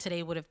now. That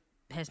today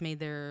has made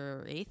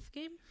their 8th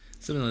game.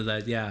 Something like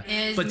that, yeah.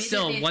 But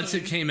still, once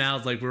it came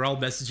out, like we're all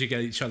messaging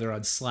at each other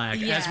on Slack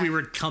as we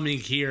were coming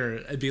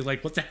here. I'd be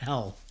like, what the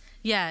hell?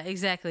 Yeah,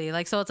 exactly.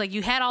 Like, so it's like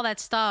you had all that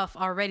stuff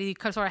already. You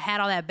sort of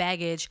had all that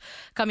baggage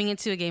coming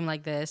into a game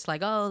like this.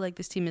 Like, oh, like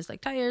this team is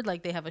like tired.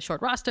 Like they have a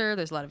short roster.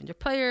 There's a lot of injured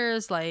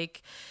players.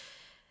 Like,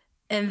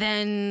 and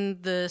then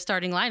the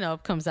starting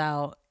lineup comes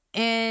out,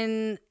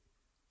 and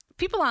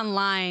people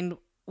online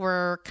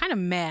were kind of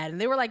mad,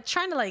 and they were like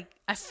trying to like.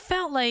 I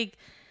felt like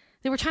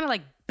they were trying to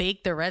like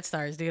bake the Red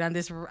Stars, dude, on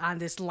this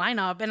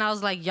lineup, and I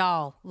was like,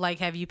 y'all, like,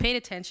 have you paid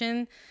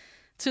attention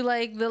to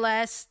like the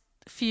last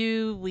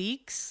few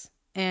weeks?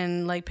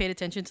 And like paid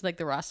attention to like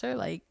the roster?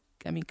 Like,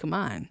 I mean, come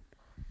on.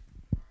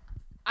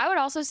 I would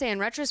also say in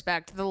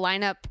retrospect, the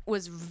lineup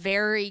was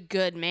very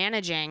good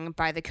managing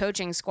by the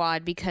coaching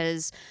squad,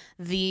 because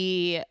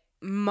the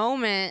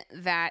moment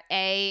that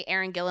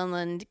Erin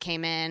Gilliland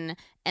came in,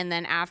 and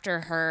then after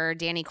her,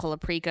 Danny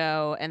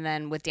Colaprico, and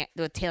then with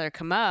Taylor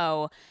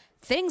Camo,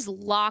 things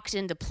locked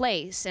into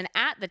place. And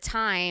at the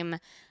time,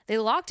 they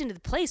locked into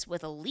place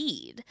with a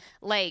lead.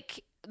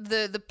 Like,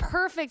 the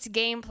perfect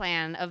game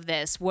plan of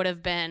this would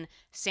have been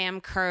Sam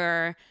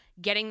Kerr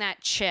getting that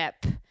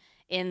chip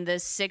in the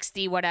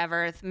 60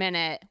 whatever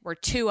minute. We're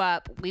 2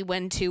 up. We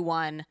win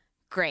 2-1.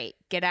 Great.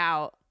 Get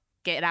out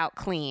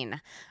clean.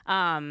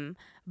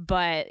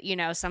 But, you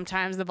know,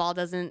 sometimes the ball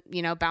doesn't,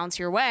 you know, bounce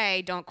your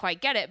way. Don't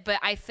quite get it. But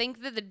I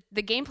think that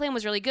the game plan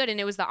was really good. And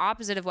it was the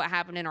opposite of what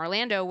happened in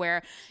Orlando,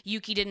 where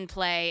Yuki didn't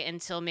play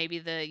until maybe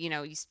the,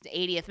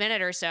 80th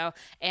minute or so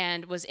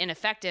and was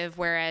ineffective.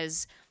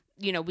 Whereas,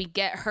 we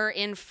get her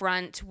in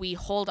front, we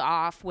hold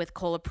off with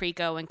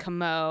Colaprico and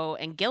Camo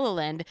and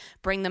Gilliland,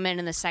 bring them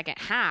in the second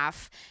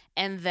half,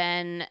 and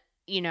then,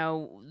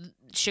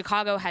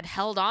 Chicago had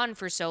held on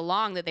for so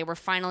long that they were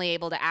finally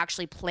able to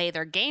actually play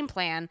their game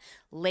plan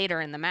later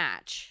in the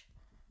match.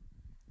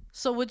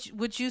 So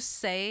would you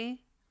say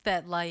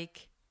that,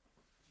 like,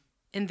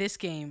 in this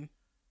game,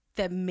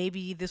 that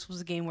maybe this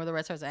was a game where the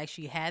Red Stars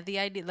actually had the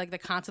idea, like the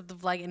concept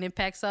of like an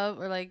impact sub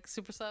or like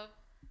super sub?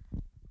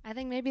 I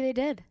think maybe they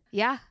did.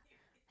 Yeah.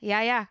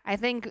 I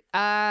think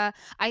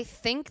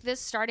this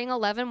starting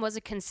 11 was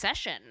a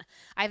concession.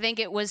 I think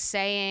it was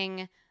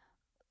saying,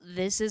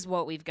 this is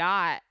what we've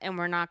got, and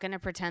we're not going to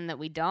pretend that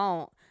we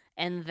don't.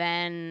 And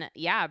then,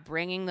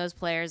 bringing those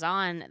players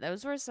on,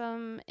 those were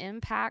some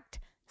impact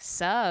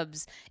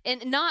subs.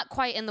 And not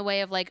quite in the way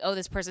of like, oh,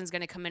 this person's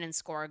going to come in and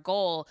score a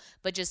goal,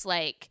 but just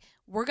like,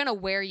 we're going to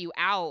wear you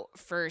out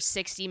for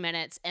 60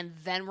 minutes, and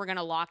then we're going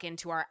to lock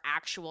into our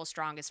actual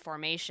strongest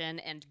formation,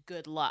 and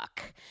good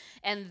luck.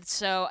 And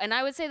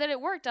I would say that it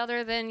worked,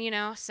 other than,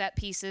 set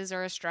pieces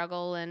or a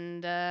struggle,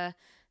 and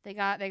they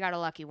got a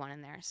lucky one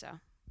in there. So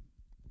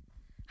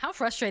how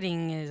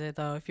frustrating is it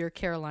though if you're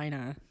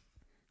Carolina,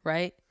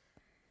 right?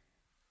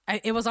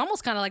 It was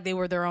almost kind of like they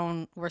were their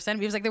own worst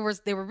enemy. It was like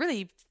they were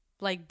really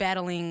like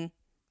battling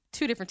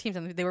two different teams,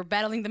 and they were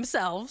battling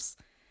themselves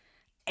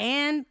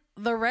and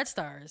the Red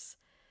Stars,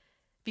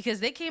 because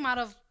they came out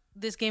of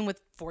this game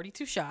with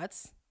 42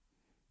 shots,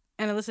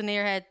 and Alyssa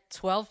Nair had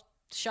 12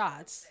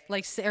 shots,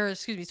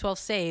 12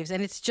 saves,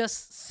 and it's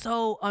just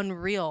so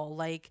unreal,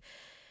 like,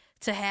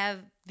 to have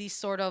these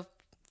sort of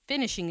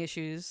finishing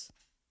issues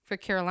for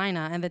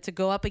Carolina, and then to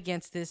go up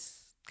against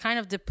this kind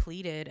of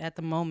depleted at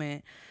the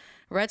moment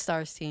Red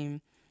Stars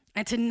team,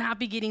 and to not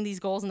be getting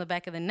these goals in the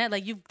back of the net,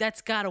 like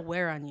that's got to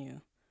wear on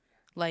you,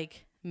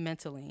 like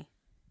mentally.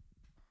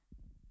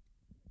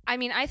 I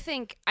mean, I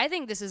think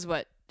this is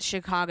what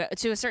Chicago,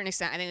 to a certain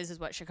extent, I think this is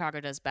what Chicago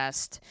does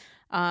best.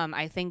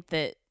 I think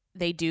that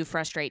they do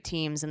frustrate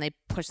teams and they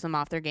push them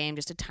off their game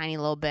just a tiny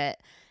little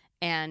bit.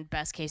 And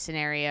best case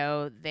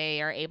scenario,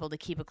 they are able to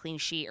keep a clean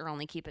sheet or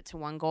only keep it to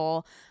 1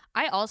 goal.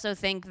 I also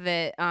think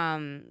that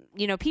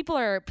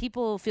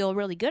people feel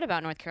really good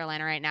about North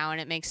Carolina right now,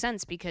 and it makes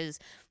sense because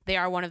they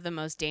are one of the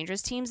most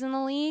dangerous teams in the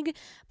league.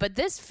 But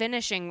this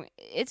finishing,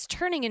 it's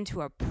turning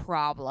into a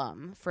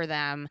problem for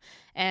them,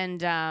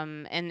 and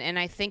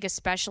I think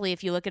especially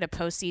if you look at a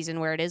postseason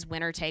where it is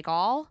winner take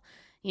all.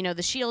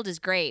 The Shield is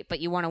great, but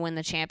you want to win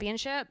the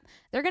championship,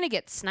 they're going to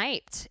get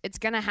sniped. It's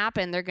going to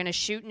happen. They're going to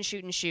shoot and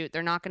shoot and shoot.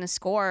 They're not going to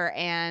score,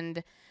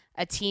 and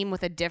a team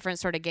with a different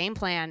sort of game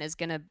plan is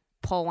going to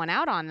pull one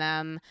out on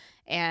them.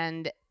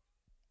 And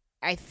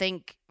I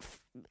think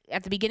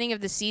at the beginning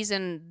of the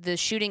season, the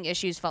shooting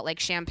issues felt like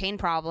champagne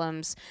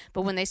problems,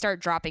 but when they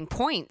start dropping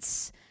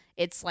points,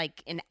 it's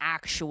like an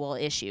actual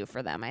issue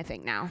for them, I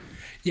think, now.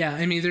 Yeah,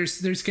 I mean, there's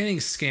getting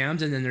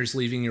scammed, and then there's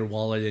leaving your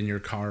wallet in your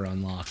car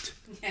unlocked.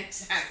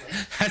 Exactly.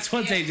 That's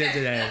what they did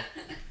today.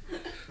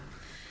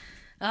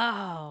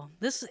 Oh,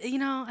 this,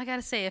 I got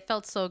to say, it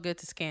felt so good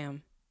to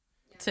scam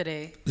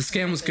today. The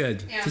scam was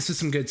good. Yeah. This is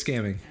some good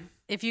scamming.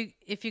 If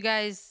you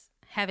guys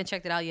haven't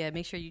checked it out yet,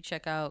 make sure you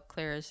check out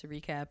Clara's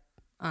recap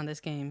on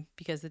this game,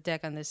 because the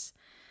deck on this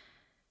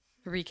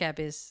recap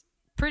is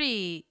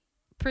pretty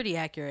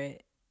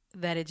accurate,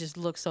 that it just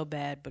looks so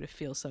bad, but it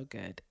feels so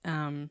good.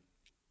 And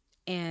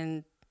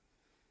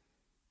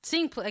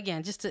seeing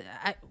again,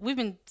 we've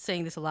been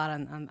saying this a lot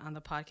on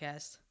the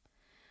podcast,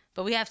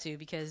 but we have to,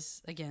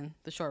 because again,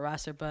 the short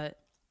roster. But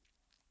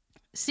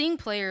seeing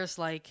players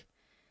like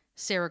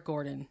Sarah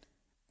Gordon,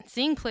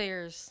 seeing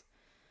players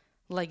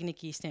like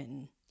Nikki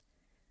Stanton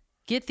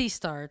get these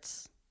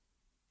starts,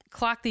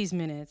 clock these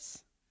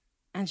minutes,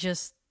 and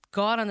just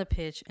go out on the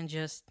pitch and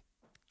just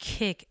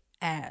kick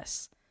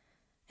ass,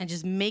 and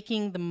just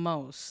making the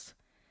most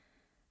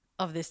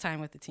of this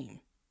time with the team.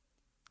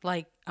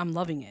 Like, I'm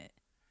loving it.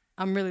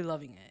 I'm really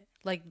loving it.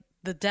 Like,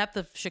 the depth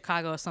of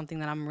Chicago is something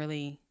that I'm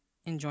really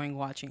enjoying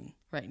watching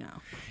right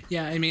now.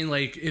 Yeah, I mean,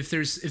 like, if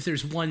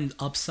there's one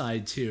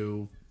upside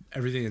to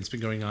everything that's been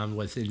going on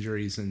with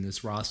injuries in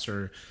this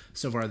roster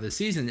so far this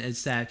season,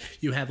 it's that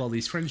you have all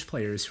these fringe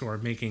players who are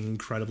making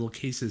incredible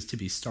cases to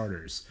be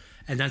starters.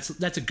 And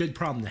that's a good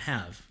problem to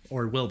have,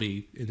 or will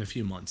be in a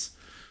few months.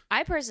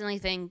 I personally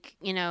think,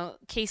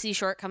 Casey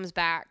Short comes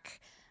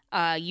back.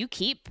 You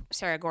keep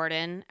Sarah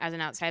Gordon as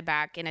an outside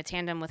back in a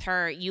tandem with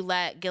her. You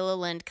let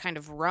Gilliland kind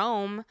of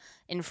roam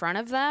in front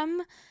of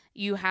them.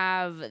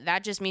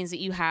 That just means that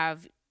you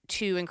have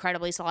 2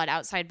 incredibly solid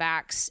outside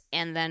backs,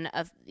 and then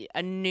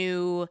a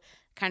new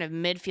kind of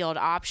midfield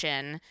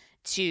option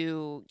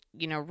to,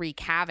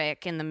 wreak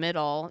havoc in the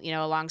middle,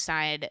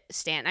 alongside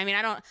Stanton. I mean,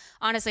 I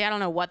don't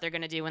know what they're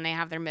going to do when they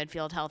have their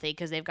midfield healthy,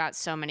 because they've got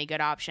so many good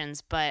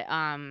options. But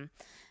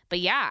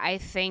yeah, I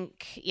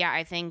think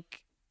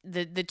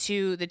the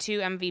two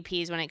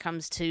MVPs when it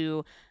comes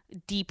to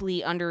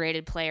deeply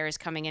underrated players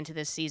coming into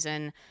this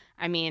season,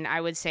 I mean,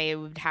 I would say it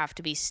would have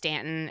to be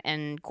Stanton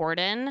and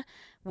Gordon,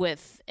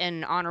 with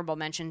an honorable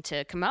mention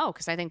to Camo,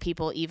 because I think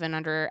people even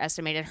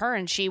underestimated her,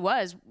 and she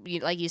was,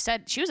 like you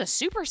said, she was a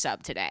super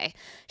sub today.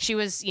 She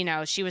was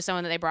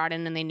someone that they brought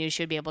in and they knew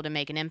she would be able to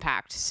make an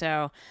impact.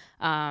 So,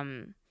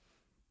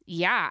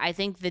 yeah, I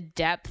think the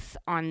depth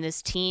on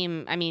this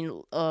team, I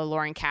mean,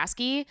 Lauren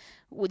Caskey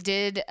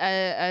did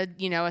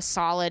a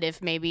solid,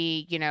 if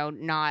maybe,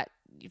 not,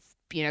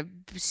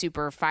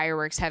 super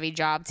fireworks heavy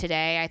job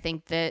today. I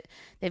think that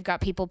they've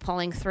got people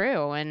pulling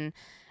through, and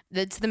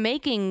it's the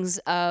makings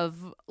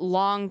of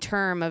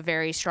long-term a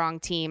very strong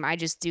team. I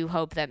just do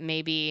hope that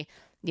maybe,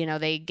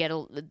 they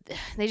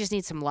just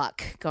need some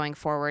luck going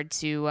forward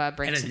to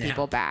bring some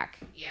people back.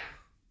 Yeah.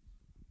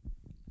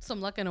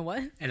 Some luck and a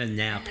what? And a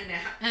nap.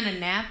 And a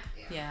nap?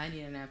 Yeah, I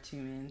need a nap too,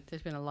 man.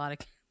 There's been a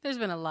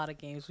lot of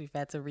games we've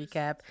had to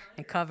recap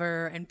and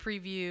cover and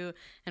preview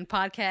and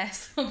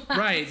podcast.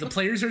 Right. The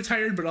players are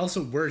tired, but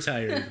also we're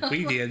tired.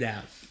 We need a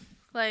nap.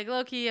 Like,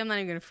 low-key, I'm not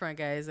even gonna front,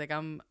 guys. Like,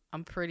 I'm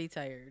pretty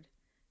tired.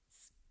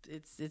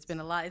 It's been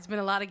a lot. It's been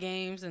a lot of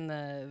games, and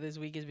this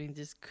week has been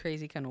just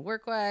crazy, kind of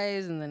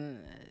work-wise. And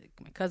then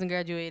my cousin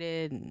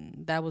graduated,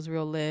 and that was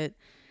real lit.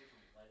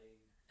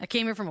 I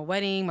came here from a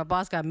wedding. My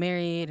boss got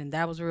married, and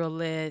that was real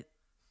lit.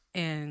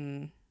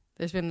 And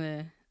it's been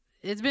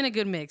a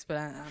good mix, but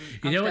I'm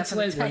it's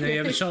lit when they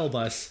have a shuttle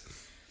bus.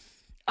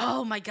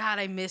 Oh my God,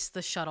 I missed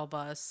the shuttle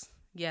bus.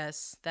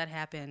 Yes, that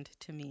happened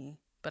to me,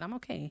 but I'm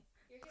okay.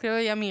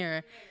 Clearly, I'm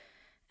here,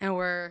 and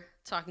we're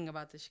talking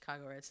about the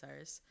Chicago Red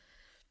Stars.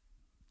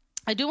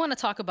 I do want to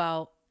talk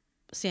about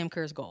Sam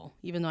Kerr's goal,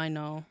 even though I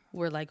know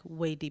we're like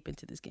way deep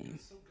into this game.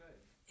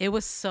 It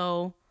was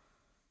so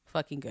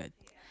fucking good.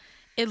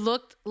 It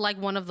looked like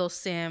one of those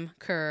Sam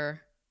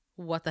Kerr,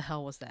 what the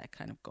hell was that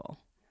kind of goal.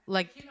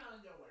 like Came out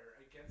of nowhere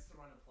against the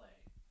run of play.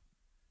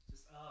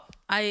 Just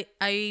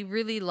I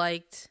really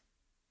liked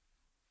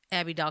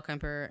Abby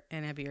Dahlkemper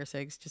and Abby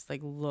Erceg's just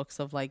like looks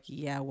of like,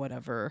 yeah,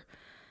 whatever.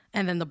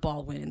 And then the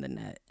ball went in the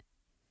net.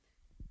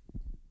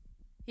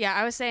 Yeah,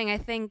 I was saying I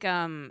think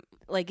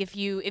like if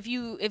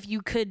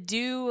you could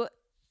do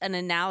an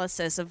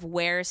analysis of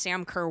where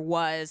Sam Kerr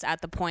was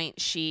at the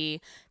point she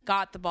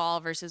got the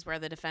ball versus where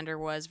the defender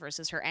was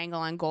versus her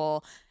angle on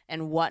goal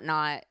and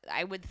whatnot,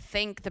 I would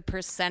think the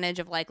percentage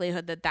of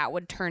likelihood that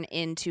would turn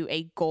into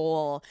a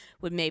goal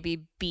would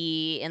maybe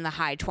be in the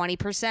high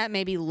 20%,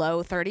 maybe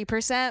low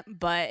 30%,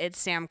 but it's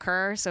Sam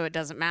Kerr, so it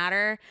doesn't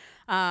matter.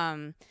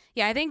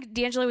 Yeah, I think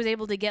D'Angelo was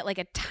able to get like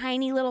a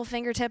tiny little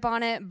fingertip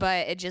on it,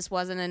 but it just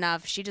wasn't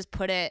enough. She just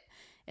put it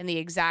in the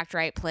exact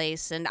right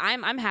place, and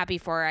I'm happy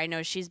for her. I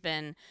know she's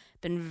been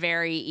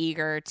very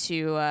eager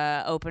to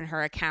open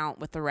her account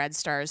with the Red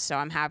Stars, so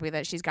I'm happy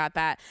that she's got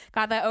that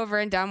over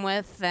and done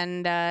with.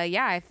 And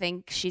yeah, I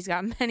think she's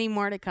got many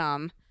more to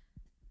come.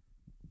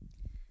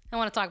 I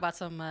want to talk about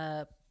some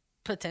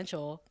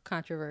potential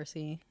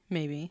controversy,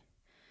 maybe,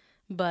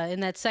 but in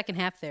that second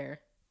half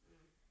there,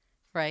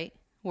 right,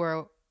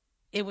 where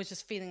it was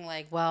just feeling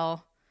like,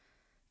 well,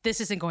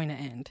 this isn't going to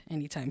end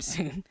anytime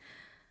soon.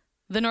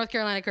 The North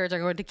Carolina Courage are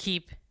going to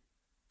keep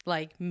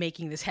like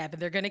making this happen.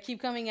 They're going to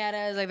keep coming at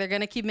us. Like they're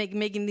going to keep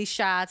making these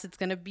shots. It's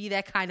going to be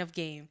that kind of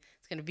game.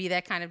 It's going to be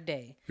that kind of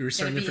day. We were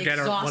starting to forget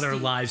what our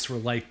lives were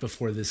like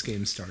before this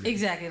game started.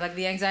 Exactly. Like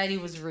the anxiety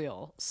was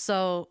real.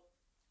 So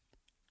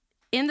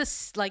in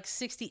the like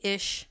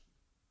 60-ish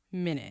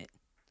minute,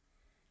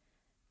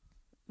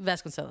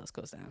 Vasconcelos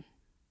goes down.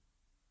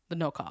 The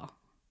no call.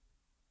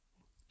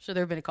 Should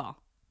there have been a call?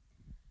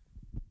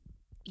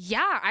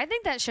 Yeah, I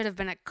think that should have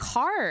been a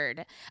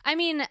card. I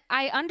mean,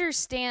 I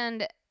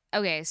understand.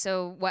 Okay,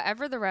 so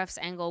whatever the ref's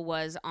angle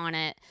was on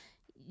it,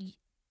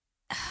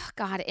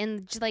 God,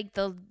 in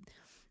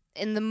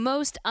the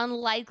most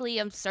unlikely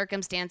of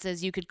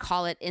circumstances, you could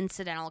call it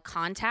incidental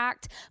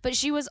contact. But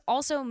she was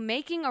also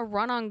making a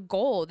run on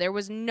goal. There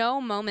was no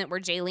moment where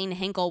Jaylene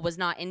Hinkle was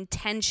not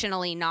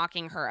intentionally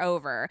knocking her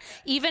over,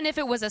 even if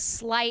it was a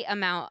slight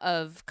amount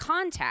of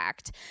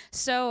contact.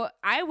 So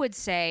I would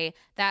say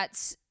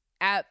that's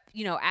at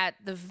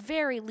the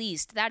very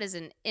least, that is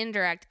an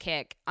indirect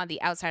kick on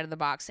the outside of the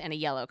box and a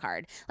yellow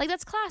card. Like,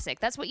 that's classic.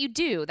 That's what you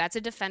do. That's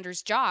a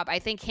defender's job. I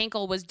think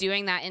Hinkle was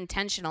doing that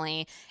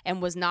intentionally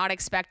and was not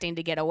expecting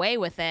to get away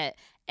with it,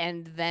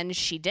 and then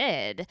she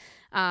did.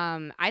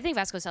 I think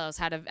Vasconcelos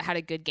had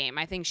a good game.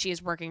 I think she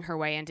is working her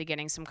way into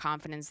getting some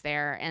confidence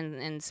there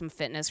and some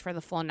fitness for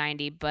the full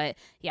 90. But,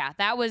 yeah,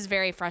 that was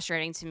very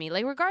frustrating to me.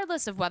 Like,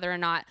 regardless of whether or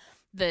not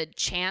the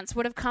chance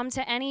would have come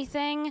to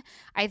anything,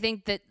 I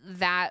think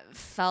that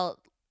felt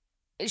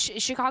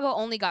Chicago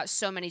only got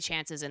so many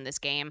chances in this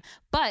game,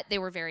 but they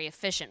were very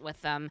efficient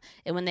with them.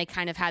 And when they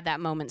kind of had that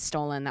moment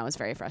stolen, that was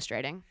very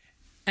frustrating.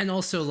 And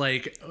also,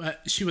 like,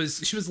 she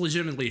was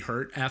legitimately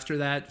hurt after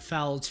that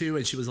foul too,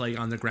 and she was like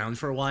on the ground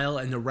for a while,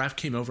 and the ref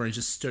came over and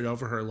just stood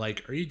over her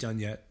like, "Are you done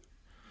yet?"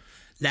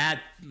 That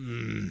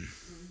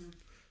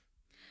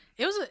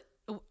It was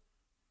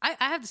I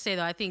have to say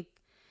though, I think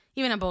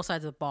even on both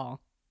sides of the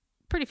ball,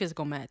 pretty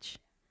physical match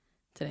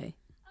today.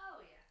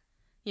 Oh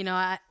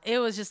yeah. It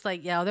was just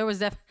like, there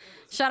was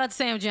shout out to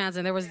Sam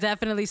Johnson. There was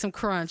definitely some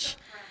crunch.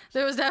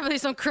 There was definitely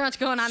some crunch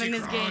going on in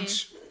this game.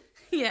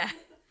 Yeah.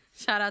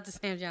 Shout out to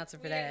Sam Johnson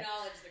for that.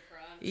 Acknowledge the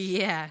crunch.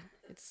 Yeah.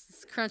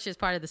 Crunch is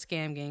part of the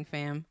scam gang,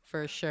 fam,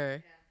 for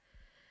sure.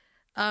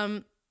 Yeah.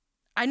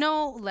 I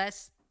know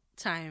last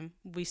time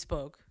we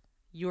spoke,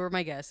 you were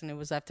my guest, and it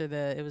was after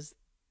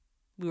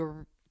we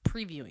were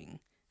previewing.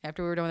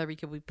 After we were done with the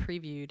recap, we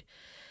previewed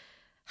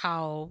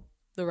how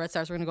the Red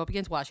Stars were going to go up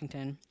against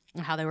Washington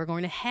and how they were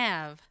going to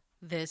have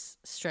this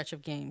stretch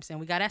of games. And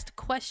we got asked a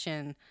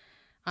question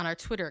on our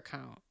Twitter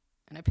account,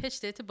 and I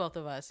pitched it to both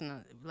of us.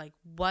 And like,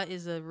 what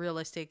is a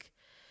realistic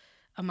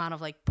amount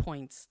of like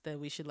points that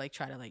we should like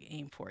try to like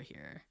aim for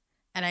here?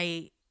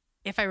 And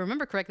if I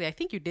remember correctly, I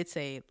think you did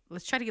say,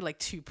 let's try to get like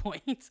 2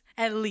 points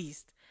at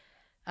least.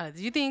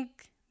 Do you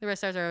think the Red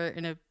Stars are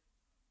in a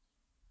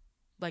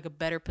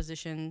better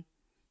position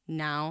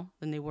now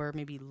than they were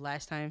maybe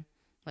last time?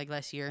 Like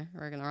last year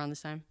or around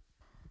this time?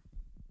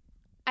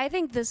 I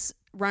think this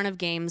run of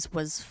games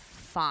was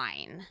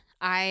fine.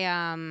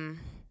 I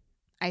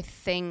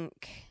think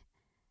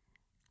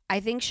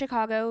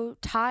Chicago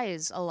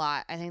ties a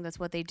lot. I think that's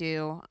what they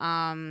do.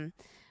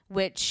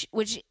 Which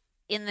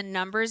in the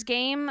numbers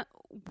game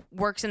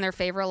works in their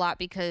favor a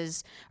lot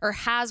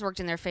has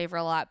worked in their favor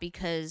a lot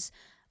because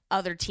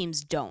other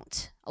teams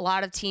don't. A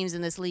lot of teams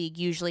in this league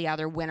usually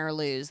either win or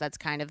lose. That's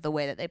kind of the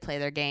way that they play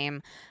their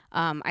game.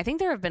 I think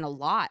there have been a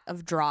lot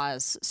of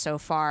draws so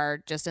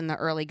far just in the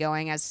early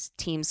going as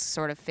teams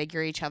sort of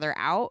figure each other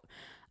out.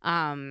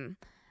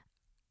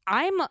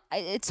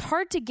 It's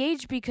hard to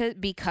gauge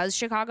because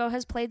Chicago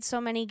has played so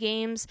many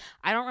games.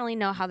 I don't really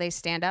know how they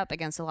stand up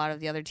against a lot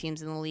of the other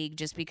teams in the league,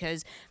 just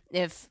because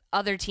if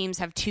other teams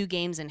have 2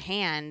 games in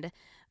hand,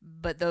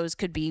 but those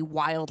could be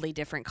wildly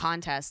different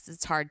contests,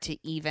 it's hard to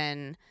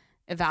even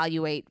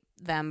evaluate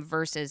them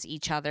versus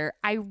each other.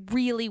 I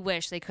really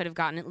wish they could have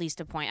gotten at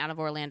least a point out of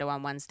Orlando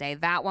on Wednesday.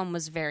 That one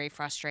was very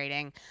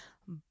frustrating.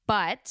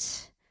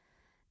 But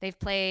they've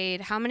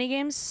played how many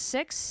games?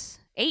 6?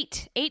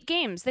 8. 8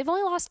 games. They've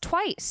only lost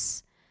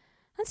twice.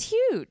 That's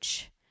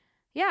huge.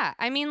 Yeah,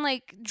 I mean,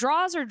 like,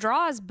 draws are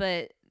draws,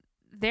 but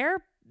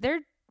they're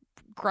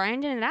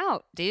grinding it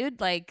out,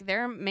 dude. Like,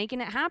 they're making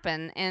it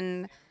happen,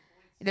 and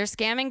they're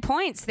scamming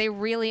points. They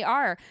really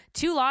are.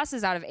 2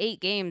 losses out of 8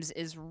 games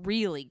is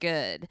really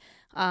good.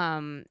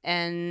 And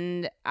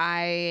again,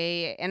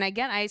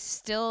 I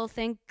still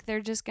think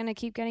they're just going to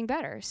keep getting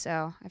better.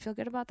 So I feel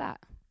good about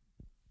that.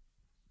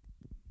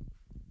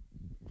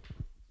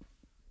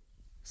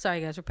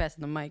 Sorry, guys, we're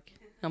passing the mic.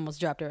 I almost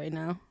dropped it right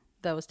now.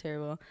 That was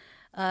terrible.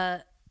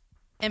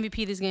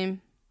 MVP this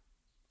game,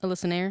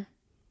 Alyssa Naeher.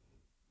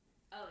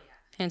 Oh,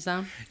 yeah. Hands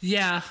down.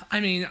 Yeah, I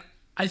mean,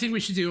 I think we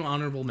should do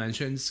honorable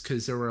mentions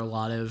because there were a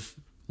lot of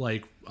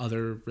like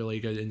other really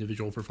good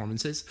individual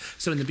performances.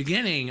 So in the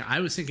beginning, I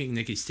was thinking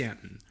Nikki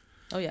Stanton.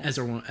 Oh yeah. As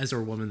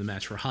our woman of the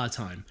match for Hot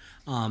Time.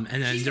 And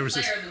then She's there was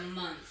player of the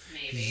month,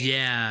 maybe.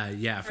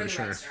 Yeah, for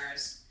sure. Red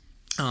Stars.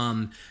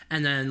 And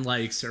then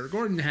like Sarah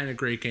Gordon had a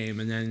great game,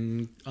 and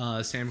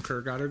then Sam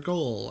Kerr got her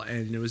goal,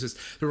 and it was just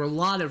there were a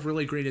lot of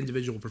really great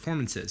individual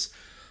performances,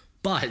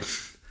 but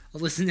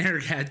Alyssa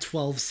Naeher had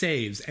 12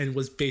 saves and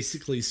was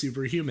basically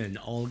superhuman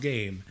all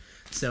game.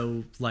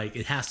 So like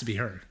it has to be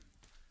her.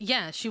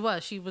 Yeah, she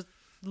was. She was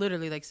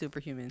literally like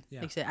superhuman.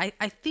 Yeah. Like I said,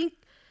 I think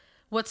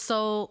what's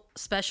so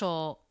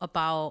special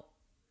about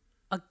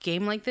a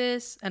game like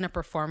this and a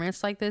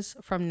performance like this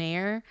from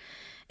Naeher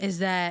is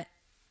that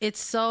it's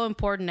so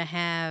important to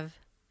have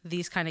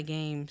these kind of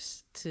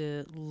games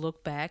to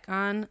look back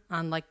on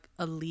like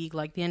a league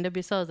like the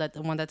NWSL, is that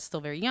the one that's still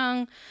very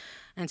young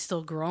and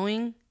still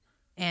growing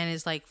and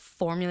is like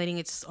formulating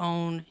its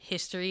own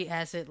history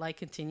as it like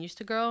continues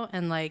to grow.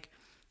 And like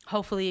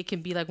hopefully it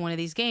can be like one of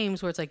these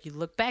games where it's like you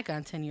look back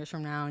on 10 years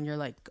from now and you're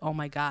like, oh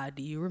my God,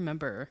 do you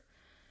remember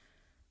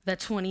that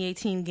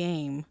 2018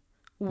 game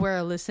where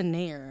Alyssa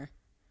Naeher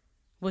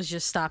was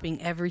just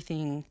stopping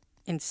everything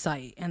in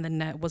sight and the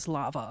net was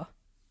lava?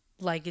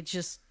 Like, it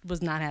just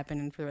was not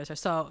happening for the rest of her.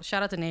 So,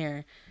 shout out to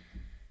Naeher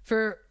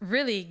for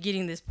really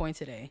getting this point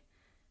today.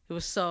 It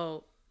was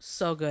so,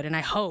 so good. And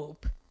I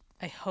hope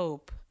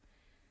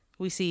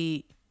we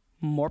see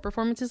more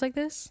performances like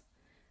this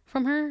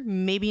from her.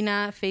 Maybe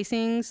not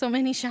facing so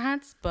many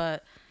shots,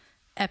 but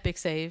epic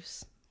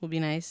saves will be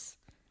nice.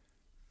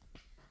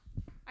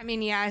 I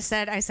mean, yeah, I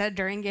said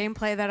during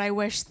gameplay that I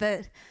wish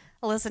that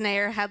Alyssa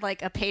Naeher had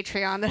like a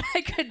Patreon that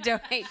I could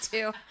donate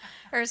to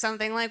or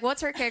something. Like,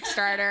 what's her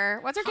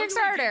Kickstarter?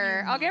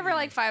 I'll give her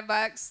like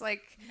 $5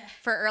 like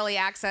for early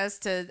access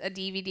to a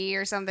DVD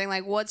or something.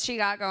 Like, what's she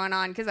got going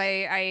on? Because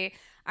I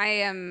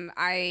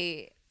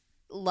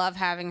love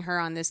having her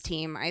on this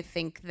team. I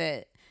think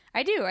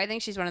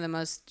she's one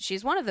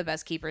of the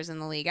best keepers in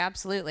the league.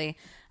 Absolutely.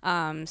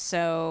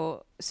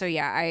 So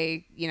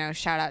yeah,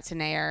 shout out to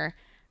Naeher.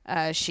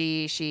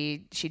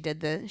 She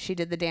did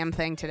the damn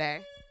thing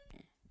today.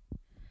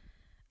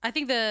 I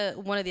think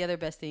one of the other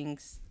best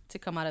things to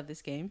come out of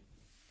this game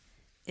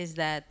is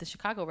that the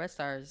Chicago Red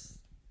Stars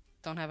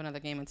don't have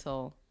another game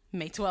until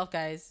May 12th,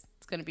 guys.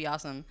 It's going to be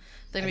awesome.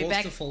 They're going to be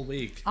back. Almost a full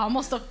week.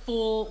 Almost a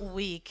full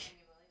week.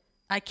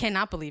 I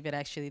cannot believe it,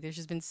 actually. There's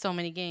just been so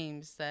many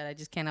games that I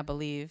just cannot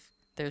believe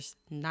there's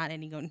not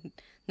going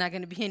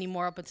to be any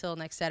more up until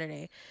next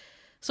Saturday.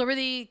 So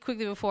really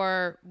quickly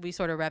before we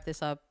sort of wrap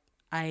this up,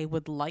 I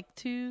would like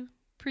to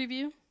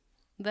preview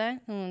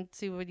that and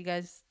see what you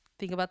guys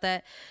think about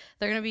that.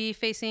 They're going to be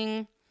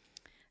facing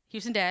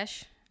Houston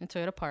Dash in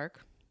Toyota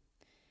Park.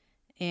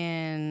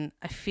 And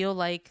I feel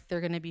like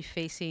they're going to be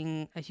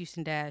facing a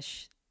Houston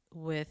Dash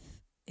with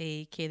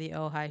a Kaylee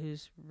Ohai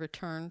who's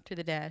returned to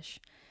the Dash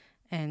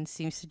and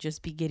seems to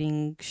just be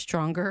getting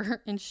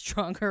stronger and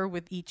stronger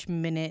with each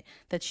minute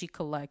that she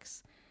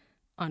collects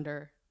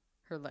under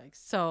her legs.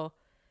 So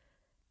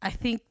I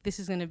think this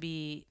is going to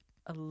be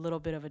a little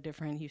bit of a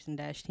different Houston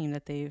Dash team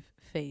that they've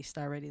faced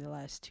already the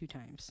last 2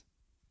 times.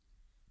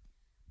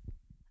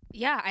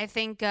 Yeah, I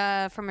think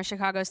from a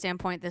Chicago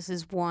standpoint, this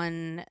is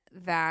one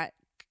that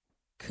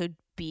could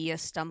be a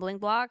stumbling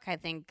block. I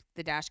think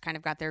the Dash kind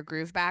of got their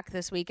groove back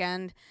this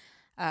weekend.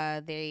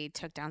 They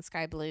took down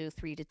Sky Blue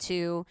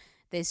 3-2.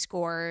 They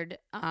scored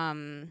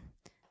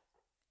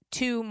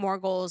 2 more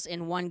goals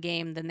in one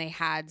game than they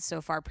had so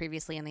far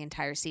previously in the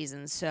entire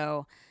season.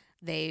 So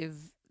they've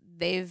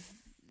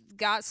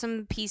got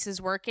some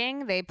pieces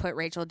working. They put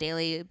Rachel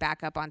Daly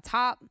back up on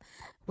top,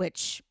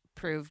 which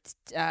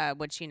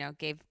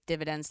gave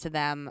dividends to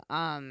them.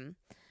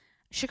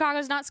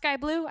 Chicago's not Sky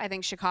Blue. I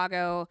think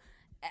Chicago,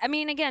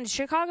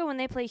 when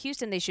they play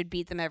Houston, they should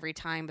beat them every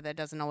time, but that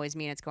doesn't always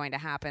mean it's going to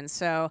happen.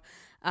 So,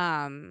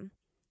 I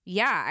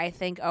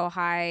think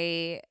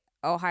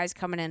Ohai's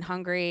coming in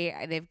hungry.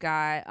 They've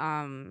got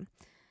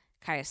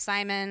Kaya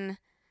Simon.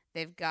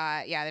 They've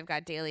got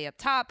Daly up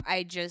top.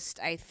 I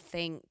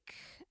think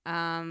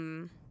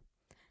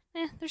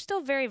they're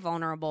still very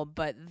vulnerable,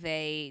 but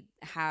they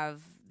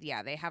have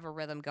a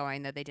rhythm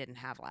going that they didn't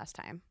have last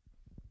time.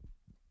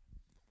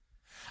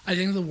 I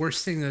think the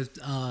worst thing that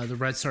the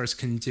Red Stars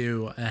can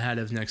do ahead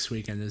of next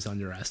weekend is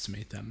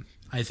underestimate them.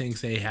 I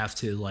think they have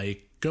to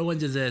go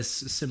into this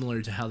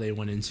similar to how they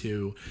went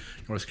into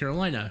North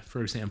Carolina,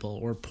 for example,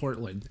 or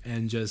Portland,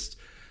 and just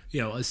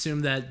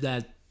assume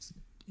that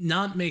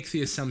not make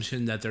the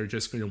assumption that they're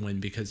just going to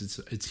win because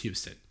it's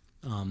Houston.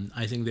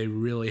 I think they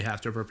really have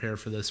to prepare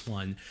for this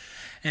one,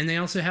 and they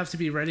also have to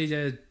be ready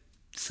to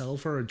settle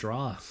for a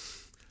draw,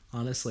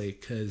 honestly,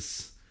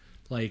 because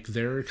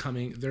they're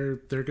going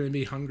to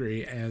be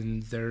hungry,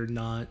 and they're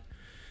not,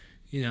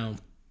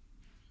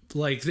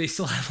 they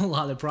still have a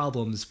lot of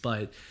problems,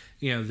 but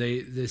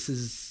this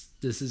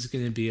is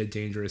going to be a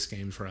dangerous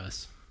game for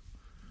us.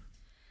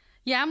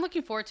 Yeah, I'm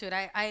looking forward to it.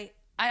 I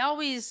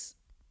always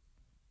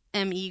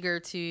am eager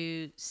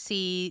to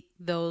see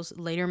those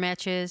later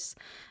matches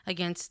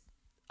against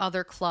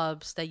other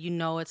clubs that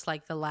it's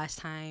the last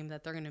time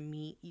that they're going to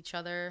meet each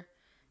other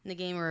in the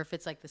game, or if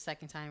it's the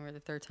second time or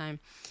the third time.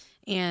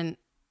 And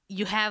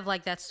you have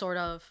that sort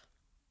of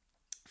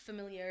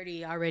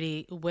familiarity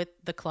already with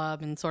the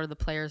club and sort of the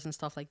players and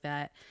stuff like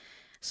that.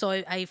 So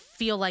I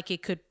feel like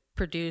it could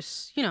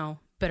produce,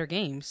 better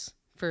games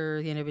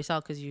for the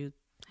NWSL because you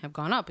have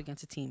gone up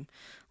against a team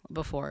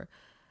before.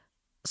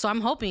 So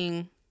I'm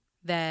hoping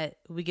that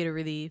we get a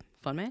really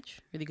fun match,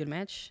 really good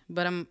match,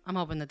 but I'm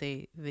hoping that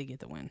they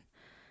get the win.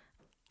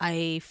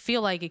 I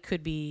feel like it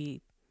could go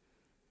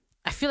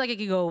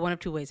one of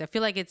two ways. I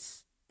feel like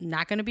it's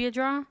not going to be a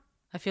draw.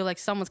 I feel like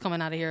someone's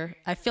coming out of here.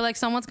 I feel like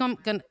someone's going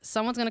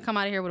to come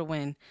out of here with a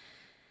win.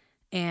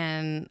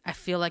 And I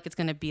feel like it's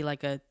going to be a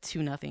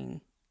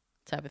 2-0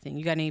 type of thing.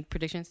 You got any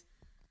predictions?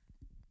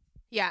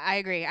 Yeah, I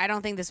agree. I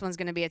don't think this one's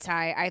going to be a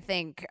tie. I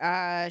think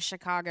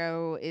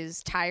Chicago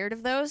is tired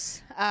of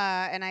those.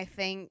 And I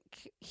think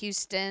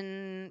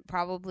Houston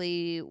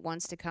probably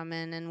wants to come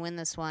in and win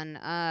this one.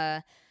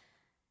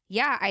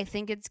 Yeah, I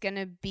think it's going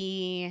to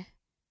be...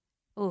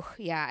 I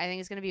think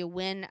it's going to be a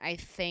win. I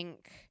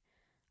think...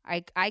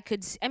 again,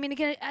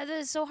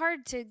 it's so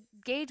hard to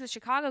gauge with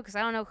Chicago because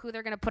I don't know who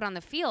they're going to put on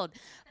the field.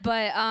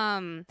 But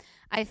I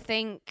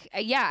think,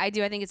 I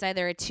do. I think it's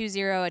either a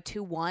 2-0, a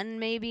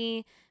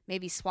 2-1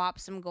 maybe swap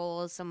some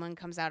goals. Someone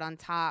comes out on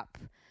top.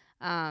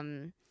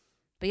 But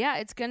yeah,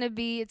 it's going to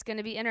be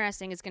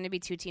interesting. It's going to be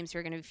two teams who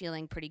are going to be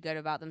feeling pretty good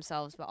about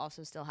themselves, but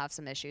also still have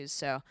some issues.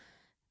 So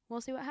we'll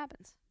see what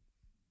happens.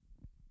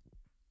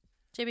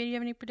 JB, do you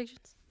have any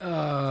predictions?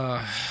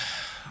 I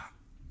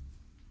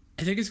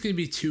think it's going to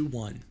be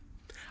 2-1.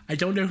 I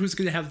don't know who's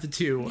going to have the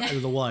 2 or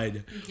the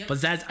 1, yep.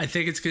 But I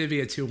think it's going to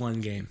be a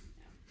 2-1 game.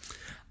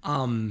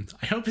 I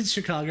hope it's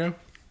Chicago.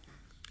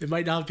 It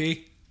might not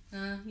be.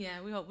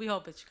 We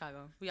hope it's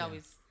Chicago. We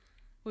always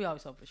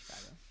hope it's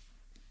Chicago.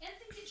 I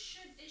think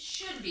it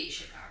should be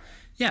Chicago.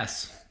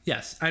 Yes.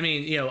 I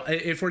mean,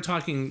 if we're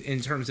talking in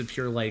terms of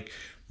pure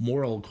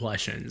moral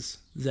questions,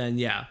 then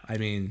yeah, I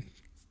mean,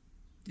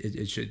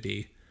 it should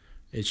be.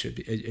 It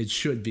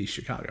should be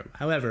Chicago.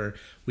 However,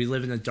 we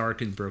live in a dark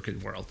and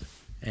broken world,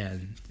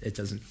 and it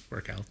doesn't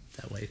work out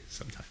that way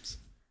sometimes.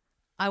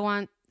 I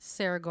want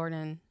Sarah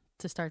Gordon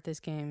to start this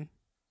game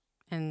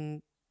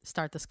and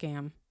start the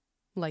scam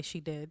like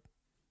she did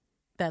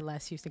that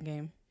last Houston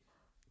game.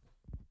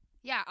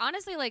 Yeah,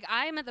 honestly,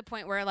 I'm at the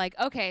point where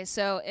okay,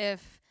 so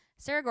if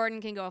Sarah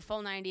Gordon can go a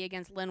full 90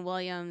 against Lynn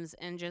Williams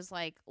and just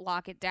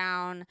lock it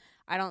down,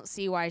 I don't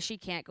see why she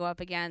can't go up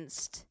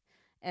against...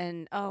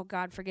 And, oh,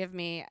 God, forgive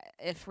me,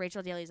 if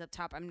Rachel Daly's up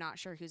top, I'm not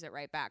sure who's at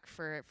right back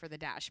for the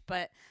Dash.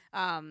 But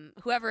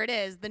whoever it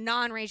is, the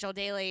non-Rachel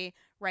Daly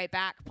right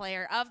back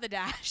player of the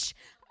Dash,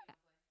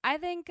 I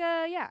think,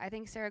 I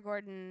think Sarah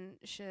Gordon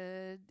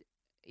should,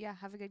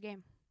 have a good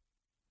game.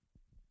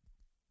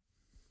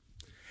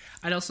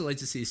 I'd also like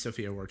to see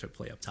Sophia Huerta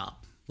play up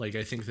top. I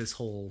think this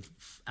whole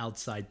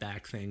outside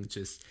back thing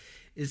just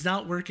is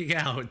not working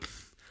out.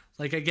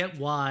 I get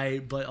why,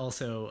 but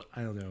also,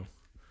 I don't know.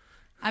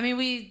 I mean,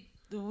 we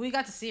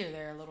got to see her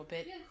there a little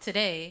bit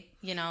today,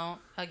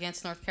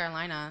 against North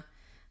Carolina.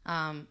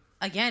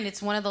 Again,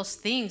 it's one of those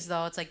things,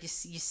 though.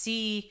 It's you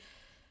see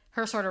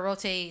her sort of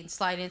rotate and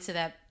slide into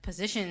that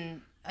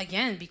position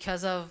again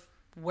because of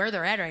where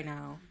they're at right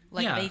now.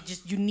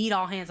 You need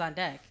all hands on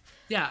deck.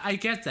 Yeah, I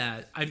get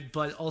that.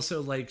 But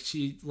also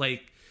she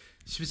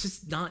was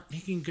just not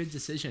making good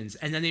decisions,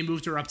 and then they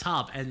moved her up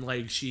top,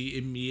 and she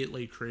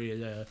immediately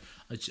created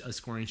a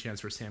scoring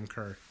chance for Sam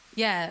Kerr.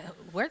 Yeah,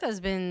 Huerta's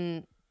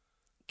been.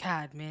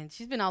 God, man,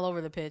 she's been all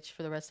over the pitch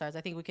for the Red Stars.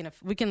 I think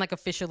we can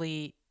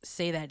officially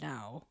say that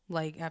now.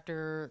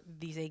 After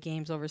these 8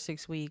 games over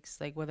 6 weeks,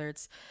 whether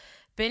it's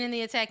been in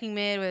the attacking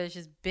mid, whether it's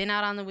just been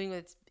out on the wing, whether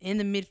it's in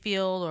the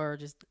midfield or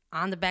just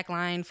on the back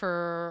line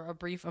for a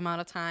brief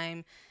amount of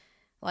time,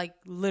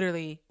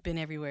 literally been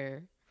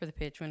everywhere for the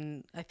pitch.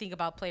 When I think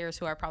about players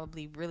who are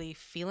probably really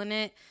feeling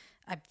it,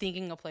 I'm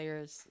thinking of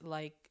players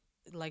like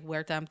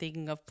Huerta. I'm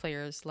thinking of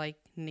players like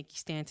Nikki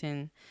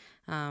Stanton,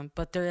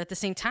 but they're at the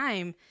same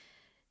time.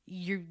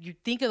 You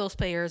think of those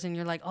players and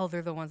you're like, oh,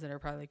 they're the ones that are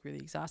probably really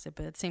exhausted.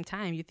 But at the same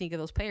time, you think of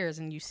those players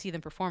and you see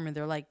them perform and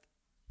they're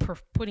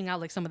putting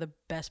out some of the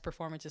best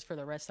performances for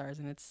the Red Stars,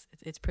 and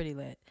it's pretty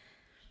lit.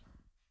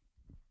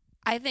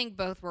 I think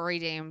both Rory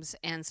Dames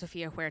and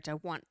Sofia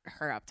Huerta want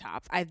her up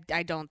top.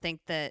 I don't think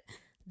that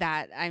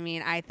I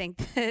mean, I think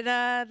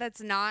that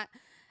that's not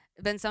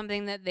been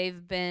something that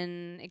they've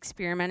been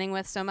experimenting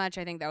with so much.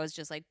 I think that was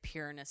just like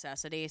pure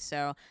necessity.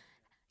 So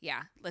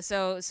yeah,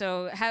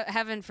 so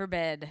heaven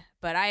forbid,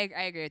 but I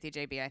agree with you,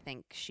 JB. I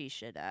think she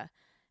should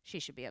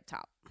be up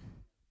top.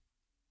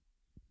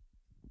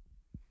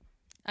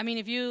 I mean,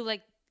 if you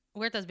like,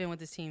 Huerta's been with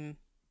this team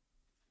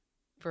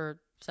for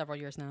several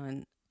years now,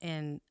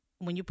 and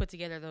when you put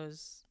together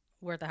those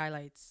Huerta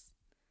highlights,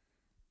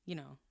 you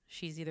know,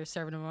 she's either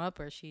serving them up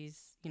or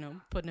she's, you know,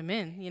 putting them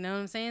in. You know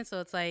what I'm saying?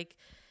 So it's like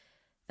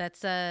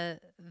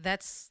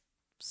that's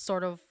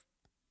sort of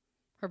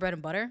her bread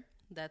and butter.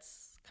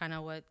 That's kind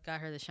of what got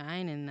her the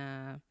shine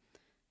and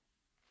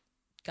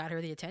got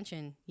her the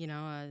attention, you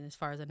know, as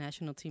far as a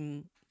national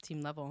team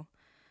level.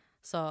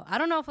 So I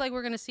don't know if like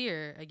we're gonna see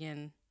her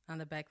again on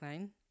the back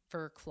line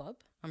for club.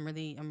 I'm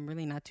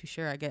really not too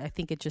sure. I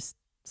think it just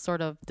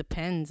sort of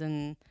depends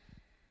and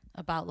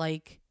about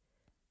like,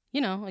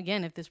 you know,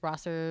 again, if this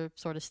roster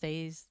sort of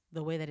stays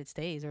the way that it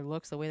stays or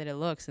looks the way that it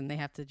looks, and they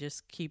have to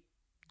just keep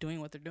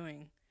doing what they're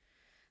doing.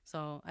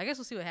 So I guess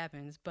we'll see what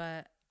happens.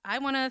 But I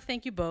want to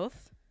thank you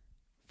both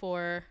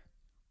for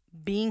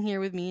being here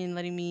with me and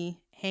letting me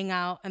hang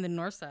out on the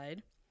north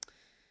side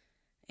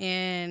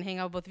and hang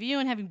out with both of you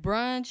and having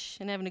brunch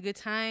and having a good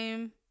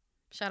time.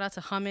 Shout out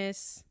to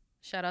hummus.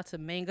 Shout out to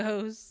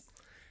mangoes.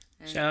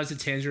 Shout out to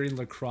Tangerine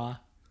LaCroix.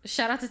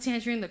 Shout out to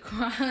Tangerine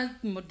LaCroix,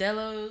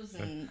 Modelo's,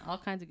 and all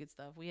kinds of good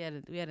stuff. We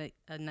had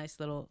a nice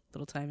little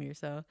time here.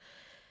 So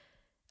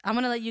I'm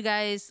gonna let you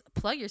guys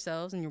plug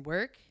yourselves and your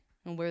work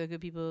and where the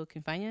good people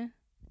can find you.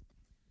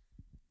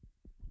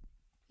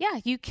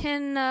 Yeah, you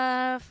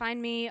can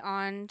find me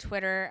on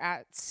Twitter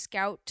at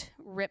Scout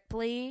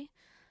Ripley.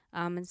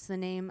 It's the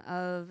name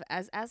of,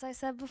 as I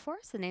said before,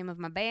 it's the name of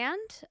my band.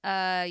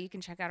 You can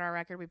check out our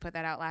record. We put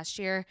that out last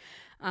year.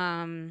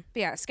 But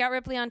yeah, Scout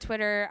Ripley on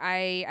Twitter.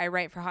 I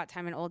write for Hot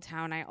Time in Old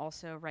Town. I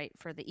also write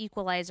for The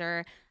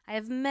Equalizer. I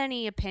have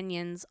many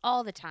opinions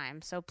all the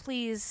time, so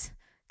please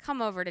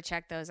come over to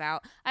check those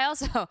out. I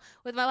also,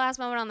 with my last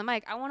moment on the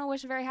mic, I want to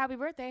wish a very happy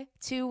birthday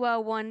to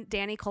one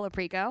Danny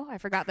Colaprico. I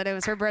forgot that it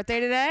was her birthday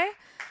today.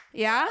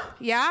 Yeah.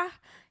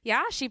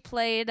 She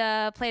played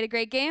a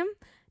great game.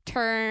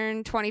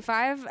 Turned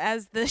 25,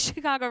 as the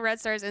Chicago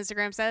Red Stars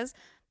Instagram says.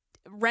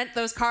 Rent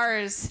those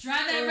cars.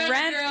 Drive that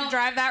rental, girl.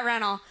 Drive that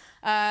rental.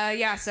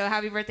 So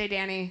happy birthday,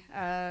 Danny.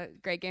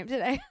 Great game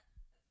today.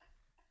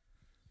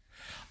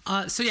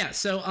 I'm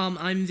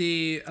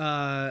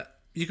the...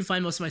 you can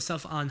find most of my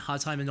stuff on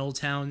Hot Time in Old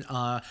Town.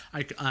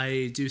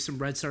 I do some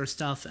Red Star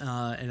stuff,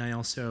 and I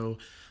also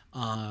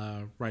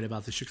write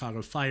about the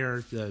Chicago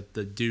Fire,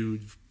 the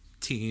dude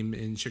team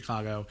in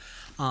Chicago.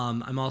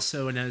 I'm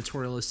also an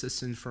editorial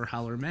assistant for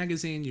Howler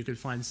Magazine. You can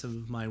find some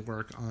of my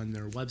work on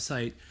their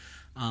website.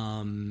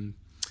 I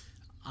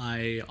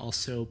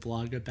also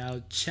blog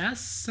about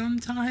chess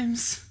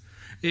sometimes,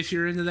 if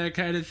you're into that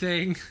kind of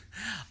thing.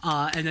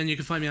 And then you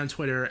can find me on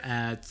Twitter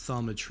at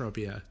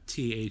Thaumatropia,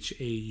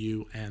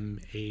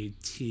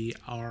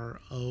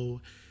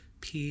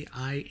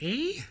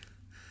 THAUMATROPIA,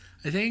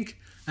 I think.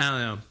 I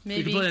don't know.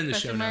 Maybe. You can put it in the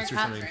show notes or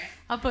something.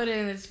 I'll put it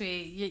in the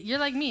tweet. You're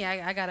like me.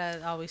 I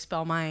gotta always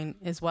spell mine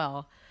as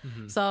well.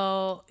 Mm-hmm.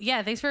 So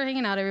yeah, thanks for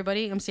hanging out,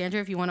 everybody. I'm Sandra.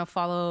 If you want to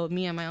follow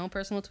me on my own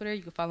personal Twitter,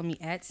 you can follow me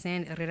at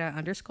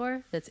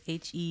Sandrera_. That's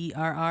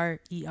HERRERA_.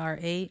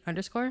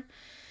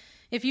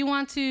 If you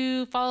want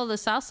to follow the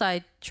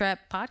Southside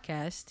Trap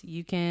Podcast,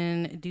 you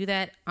can do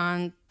that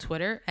on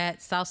Twitter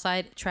at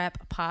Southside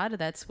Trap Pod.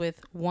 That's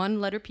with one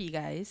letter P,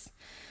 guys.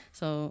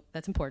 So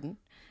that's important.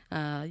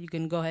 You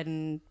can go ahead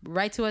and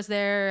write to us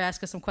there,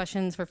 ask us some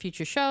questions for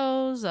future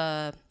shows,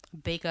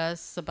 bake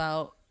us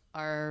about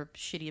our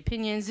shitty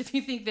opinions if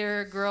you think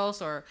they're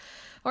gross, or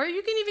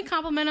you can even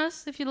compliment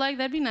us if you like.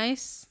 That'd be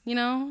nice. You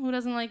know, who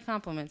doesn't like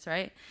compliments,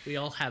 right? We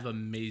all have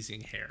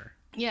amazing hair.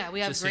 Yeah,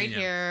 we have great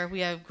hair. We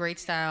have great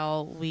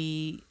style.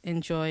 We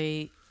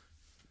enjoy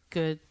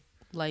good,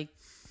 like,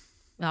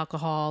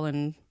 alcohol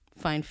and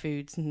fine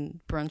foods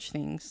and brunch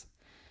things.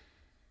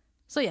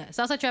 So yeah,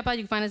 Southside Trap Pod,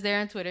 you can find us there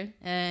on Twitter.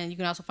 And you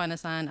can also find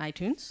us on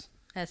iTunes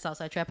at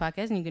Southside Trap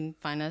Podcast. And you can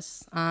find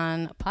us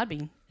on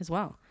Podbean as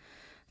well.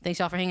 Thanks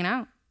y'all for hanging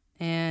out.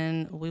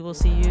 And we will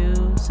see you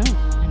soon in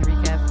a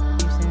recap